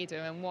as a leader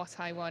and what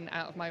I want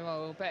out of my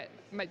role. But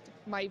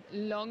my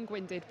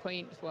long-winded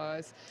point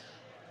was,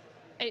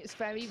 it's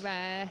very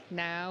rare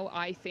now,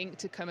 I think,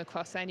 to come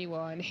across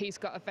anyone who's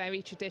got a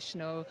very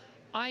traditional,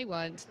 I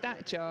want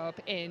that job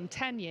in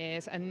 10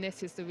 years and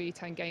this is the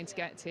route I'm going to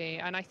get to.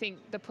 And I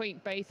think the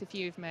point both of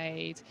you have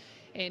made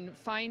in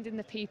finding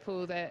the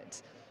people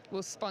that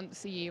will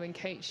sponsor you and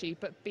coach you,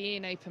 but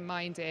being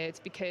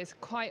open-minded, because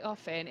quite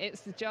often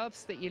it's the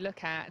jobs that you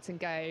look at and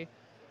go,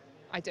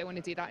 I don't want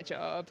to do that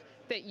job,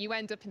 that you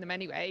end up in them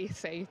anyway.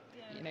 So, you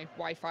know,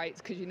 why fight?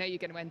 Because you know you're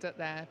going to end up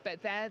there.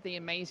 But they're the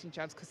amazing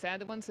jobs, because they're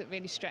the ones that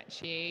really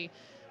stretch you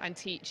and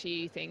teach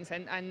you things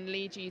and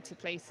lead you to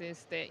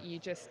places that you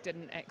just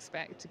didn't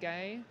expect to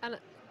go. And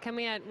can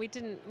we add, we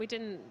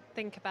didn't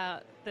think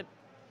about the,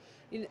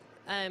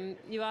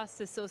 you asked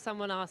us, or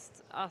someone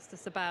asked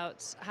us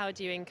about how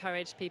do you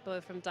encourage people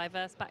from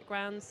diverse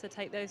backgrounds to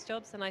take those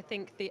jobs, and I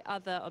think the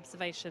other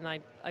observation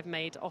I've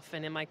made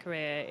often in my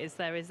career is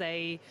there is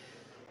a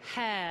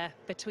hair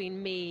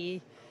between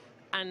me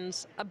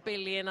and a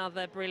billion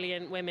other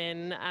brilliant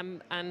women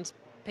and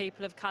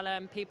people of colour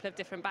and people of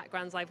different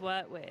backgrounds I've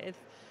worked with,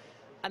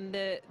 and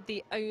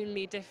the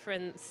only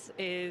difference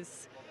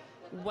is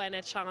when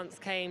a chance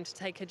came to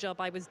take a job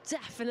I was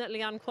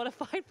definitely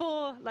unqualified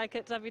for, like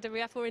at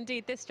WWF, or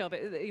indeed this job,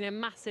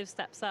 massive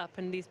steps up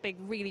and these big,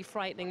 really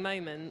frightening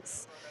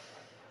moments.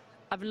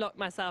 I've locked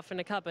myself in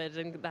a cupboard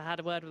and had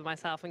a word with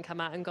myself and come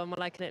out and gone,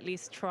 well, I can at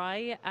least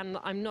try. And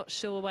I'm not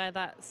sure where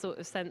that sort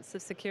of sense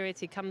of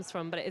security comes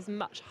from, but it is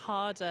much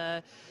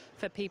harder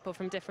for people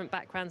from different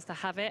backgrounds to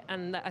have it.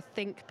 And I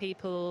think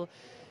people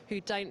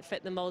who don't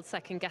fit the mold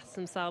second guess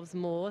themselves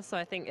more. So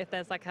I think if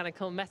there's like kind of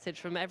cool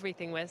message from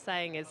everything we're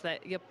saying is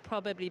that you're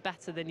probably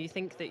better than you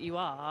think that you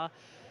are.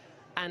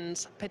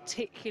 And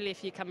particularly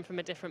if you come from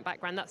a different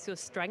background, that's your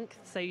strength.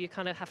 So you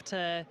kind of have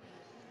to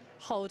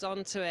hold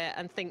on to it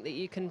and think that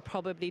you can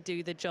probably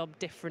do the job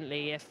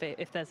differently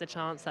if there's a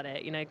chance at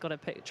it. You know, got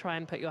to try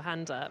and put your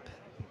hand up.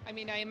 I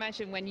mean, I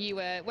imagine when you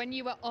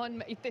were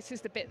on, this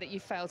is the bit that you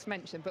failed to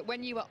mention, but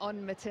when you were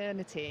on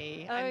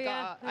maternity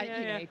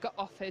and got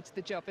offered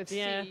the job of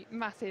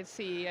massive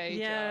CEO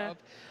job,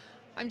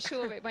 I'm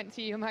sure it went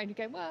through your mind. You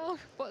go, well,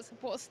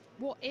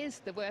 what is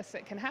the worst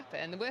that can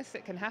happen? The worst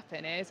that can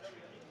happen is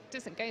it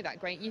doesn't go that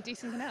great. You do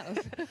something else.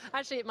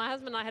 Actually, my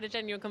husband and I had a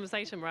genuine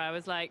conversation where I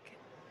was like,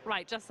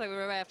 right, just so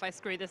we're aware, if I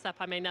screw this up,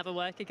 I may never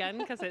work again,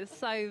 because it's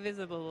so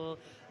visible.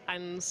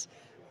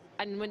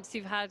 And once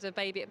you've had a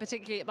baby,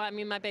 particularly, I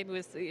mean, my baby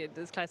was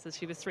as close as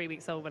she was 3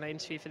 weeks old when I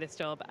interviewed for this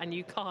job, and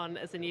you can't,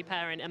 as a new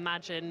parent,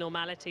 imagine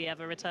normality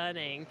ever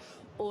returning,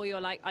 or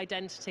your like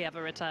identity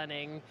ever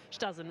returning, which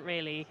doesn't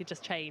really, you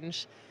just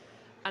change.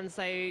 And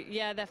so,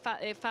 yeah,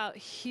 it felt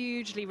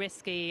hugely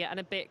risky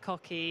and a bit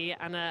cocky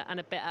and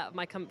a bit out of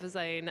my comfort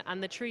zone.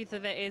 And the truth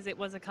of it is, it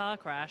was a car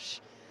crash.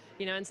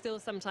 You know, and still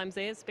sometimes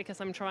is,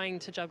 because I'm trying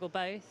to juggle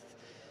both,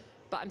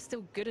 but I'm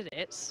still good at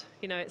it.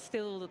 You know,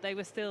 they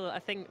were still, I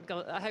think,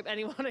 God, I hope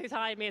anyone who's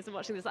hired me isn't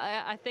watching this,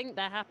 I think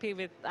they're happy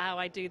with how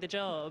I do the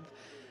job.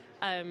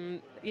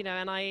 You know,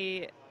 and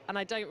I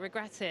don't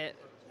regret it,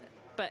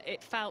 but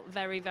it felt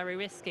very, very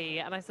risky.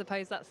 And I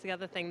suppose that's the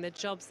other thing, the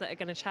jobs that are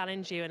going to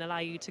challenge you and allow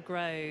you to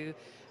grow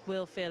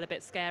will feel a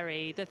bit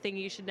scary. The thing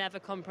you should never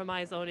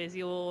compromise on is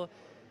your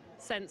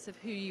sense of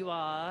who you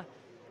are,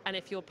 and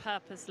if you're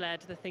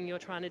purpose-led, the thing you're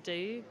trying to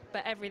do.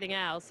 But everything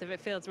else, if it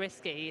feels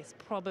risky, it's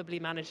probably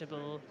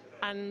manageable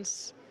and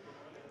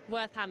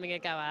worth having a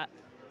go at.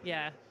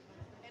 Yeah.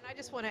 And I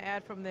just want to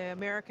add, from the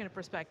American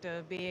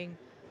perspective, being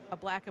a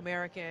Black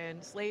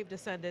American, slave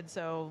descendant,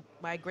 so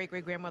my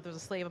great-great-grandmother was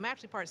a slave. I'm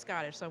actually part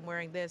Scottish, so I'm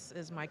wearing this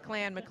as my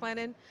clan,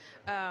 McLennan.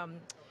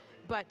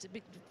 but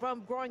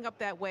from growing up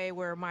that way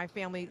where my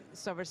family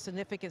suffers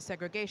significant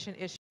segregation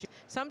issues,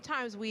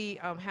 sometimes we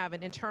have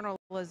an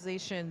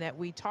internalization that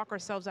we talk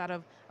ourselves out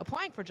of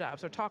applying for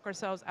jobs or talk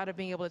ourselves out of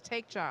being able to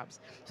take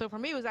jobs. So for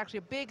me, it was actually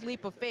a big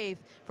leap of faith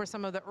for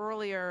some of the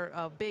earlier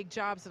big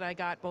jobs that I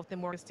got both in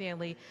Morgan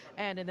Stanley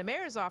and in the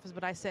mayor's office.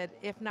 But I said,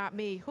 if not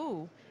me,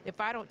 who? If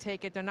I don't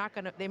take it,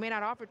 they may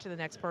not offer it to the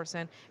next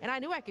person. And I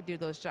knew I could do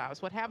those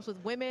jobs. What happens with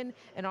women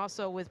and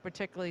also with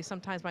particularly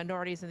sometimes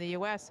minorities in the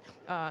U.S.,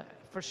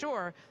 for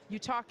sure, you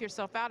talk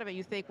yourself out of it.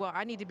 You think, well,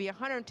 I need to be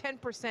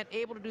 110%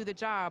 able to do the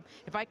job.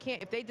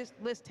 If they just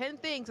list 10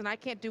 things and I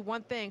can't do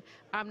one thing,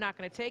 I'm not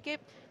going to take it.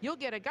 You'll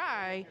get a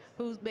guy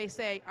who may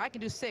say, I can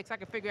do 6, I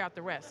can figure out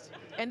the rest.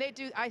 And they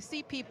do. I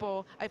see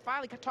people, I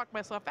finally talked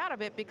myself out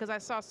of it because I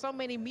saw so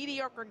many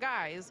mediocre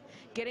guys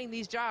getting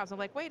these jobs. I'm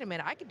like, wait a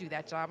minute, I can do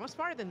that job. I'm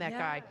smarter than that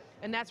guy.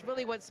 And that's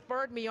really what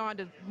spurred me on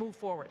to move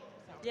forward.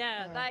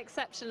 Yeah, that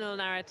exceptional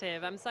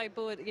narrative. I'm so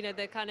bored,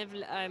 the kind of,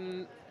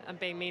 I'm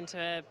being mean to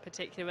a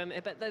particular woman,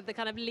 but the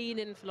kind of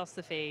lean-in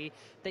philosophy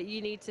that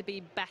you need to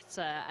be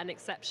better and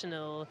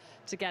exceptional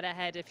to get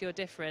ahead if you're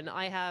different,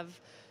 I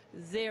have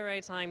zero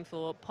time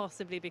for,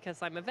 possibly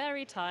because I'm a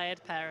very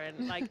tired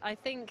parent. Like, I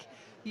think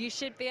you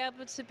should be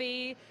able to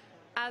be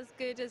as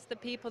good as the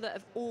people that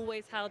have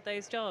always held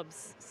those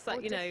jobs. So,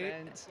 or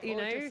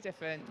just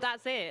different.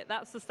 That's it.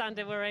 That's the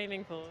standard we're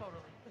aiming for. Totally.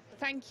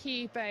 Thank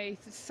you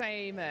both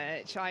so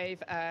much. I've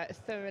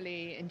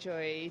thoroughly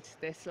enjoyed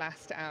this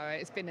last hour.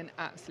 It's been an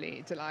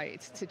absolute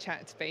delight to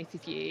chat to both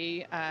of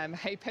you.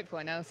 Hope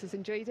everyone else has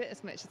enjoyed it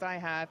as much as I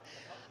have.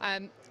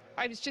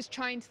 I was just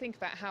trying to think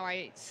about how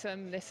I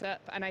sum this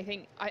up, and I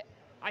think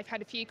I've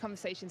had a few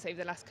conversations over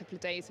the last couple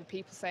of days with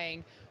people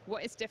saying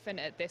what is different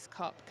at this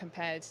COP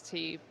compared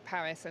to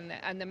Paris,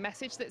 and the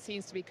message that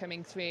seems to be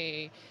coming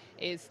through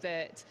is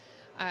that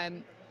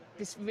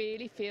this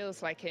really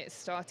feels like it's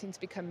starting to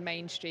become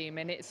mainstream,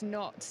 and it's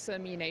not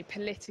some,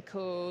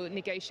 political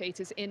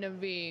negotiators in a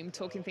room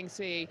talking things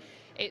through.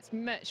 It's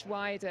much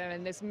wider,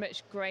 and there's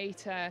much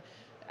greater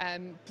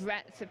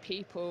breadth of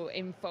people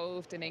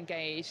involved and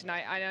engaged. And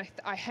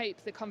I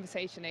hope the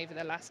conversation over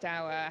the last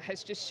hour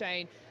has just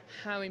shown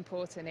how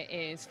important it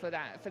is for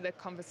the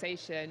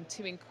conversation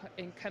to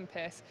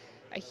encompass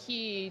a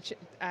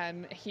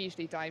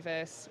hugely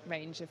diverse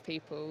range of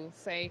people.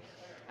 So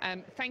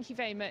thank you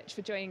very much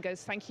for joining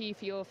us. Thank you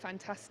for your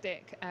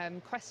fantastic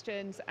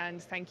questions,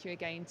 and thank you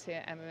again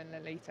to Emma and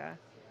Lolita.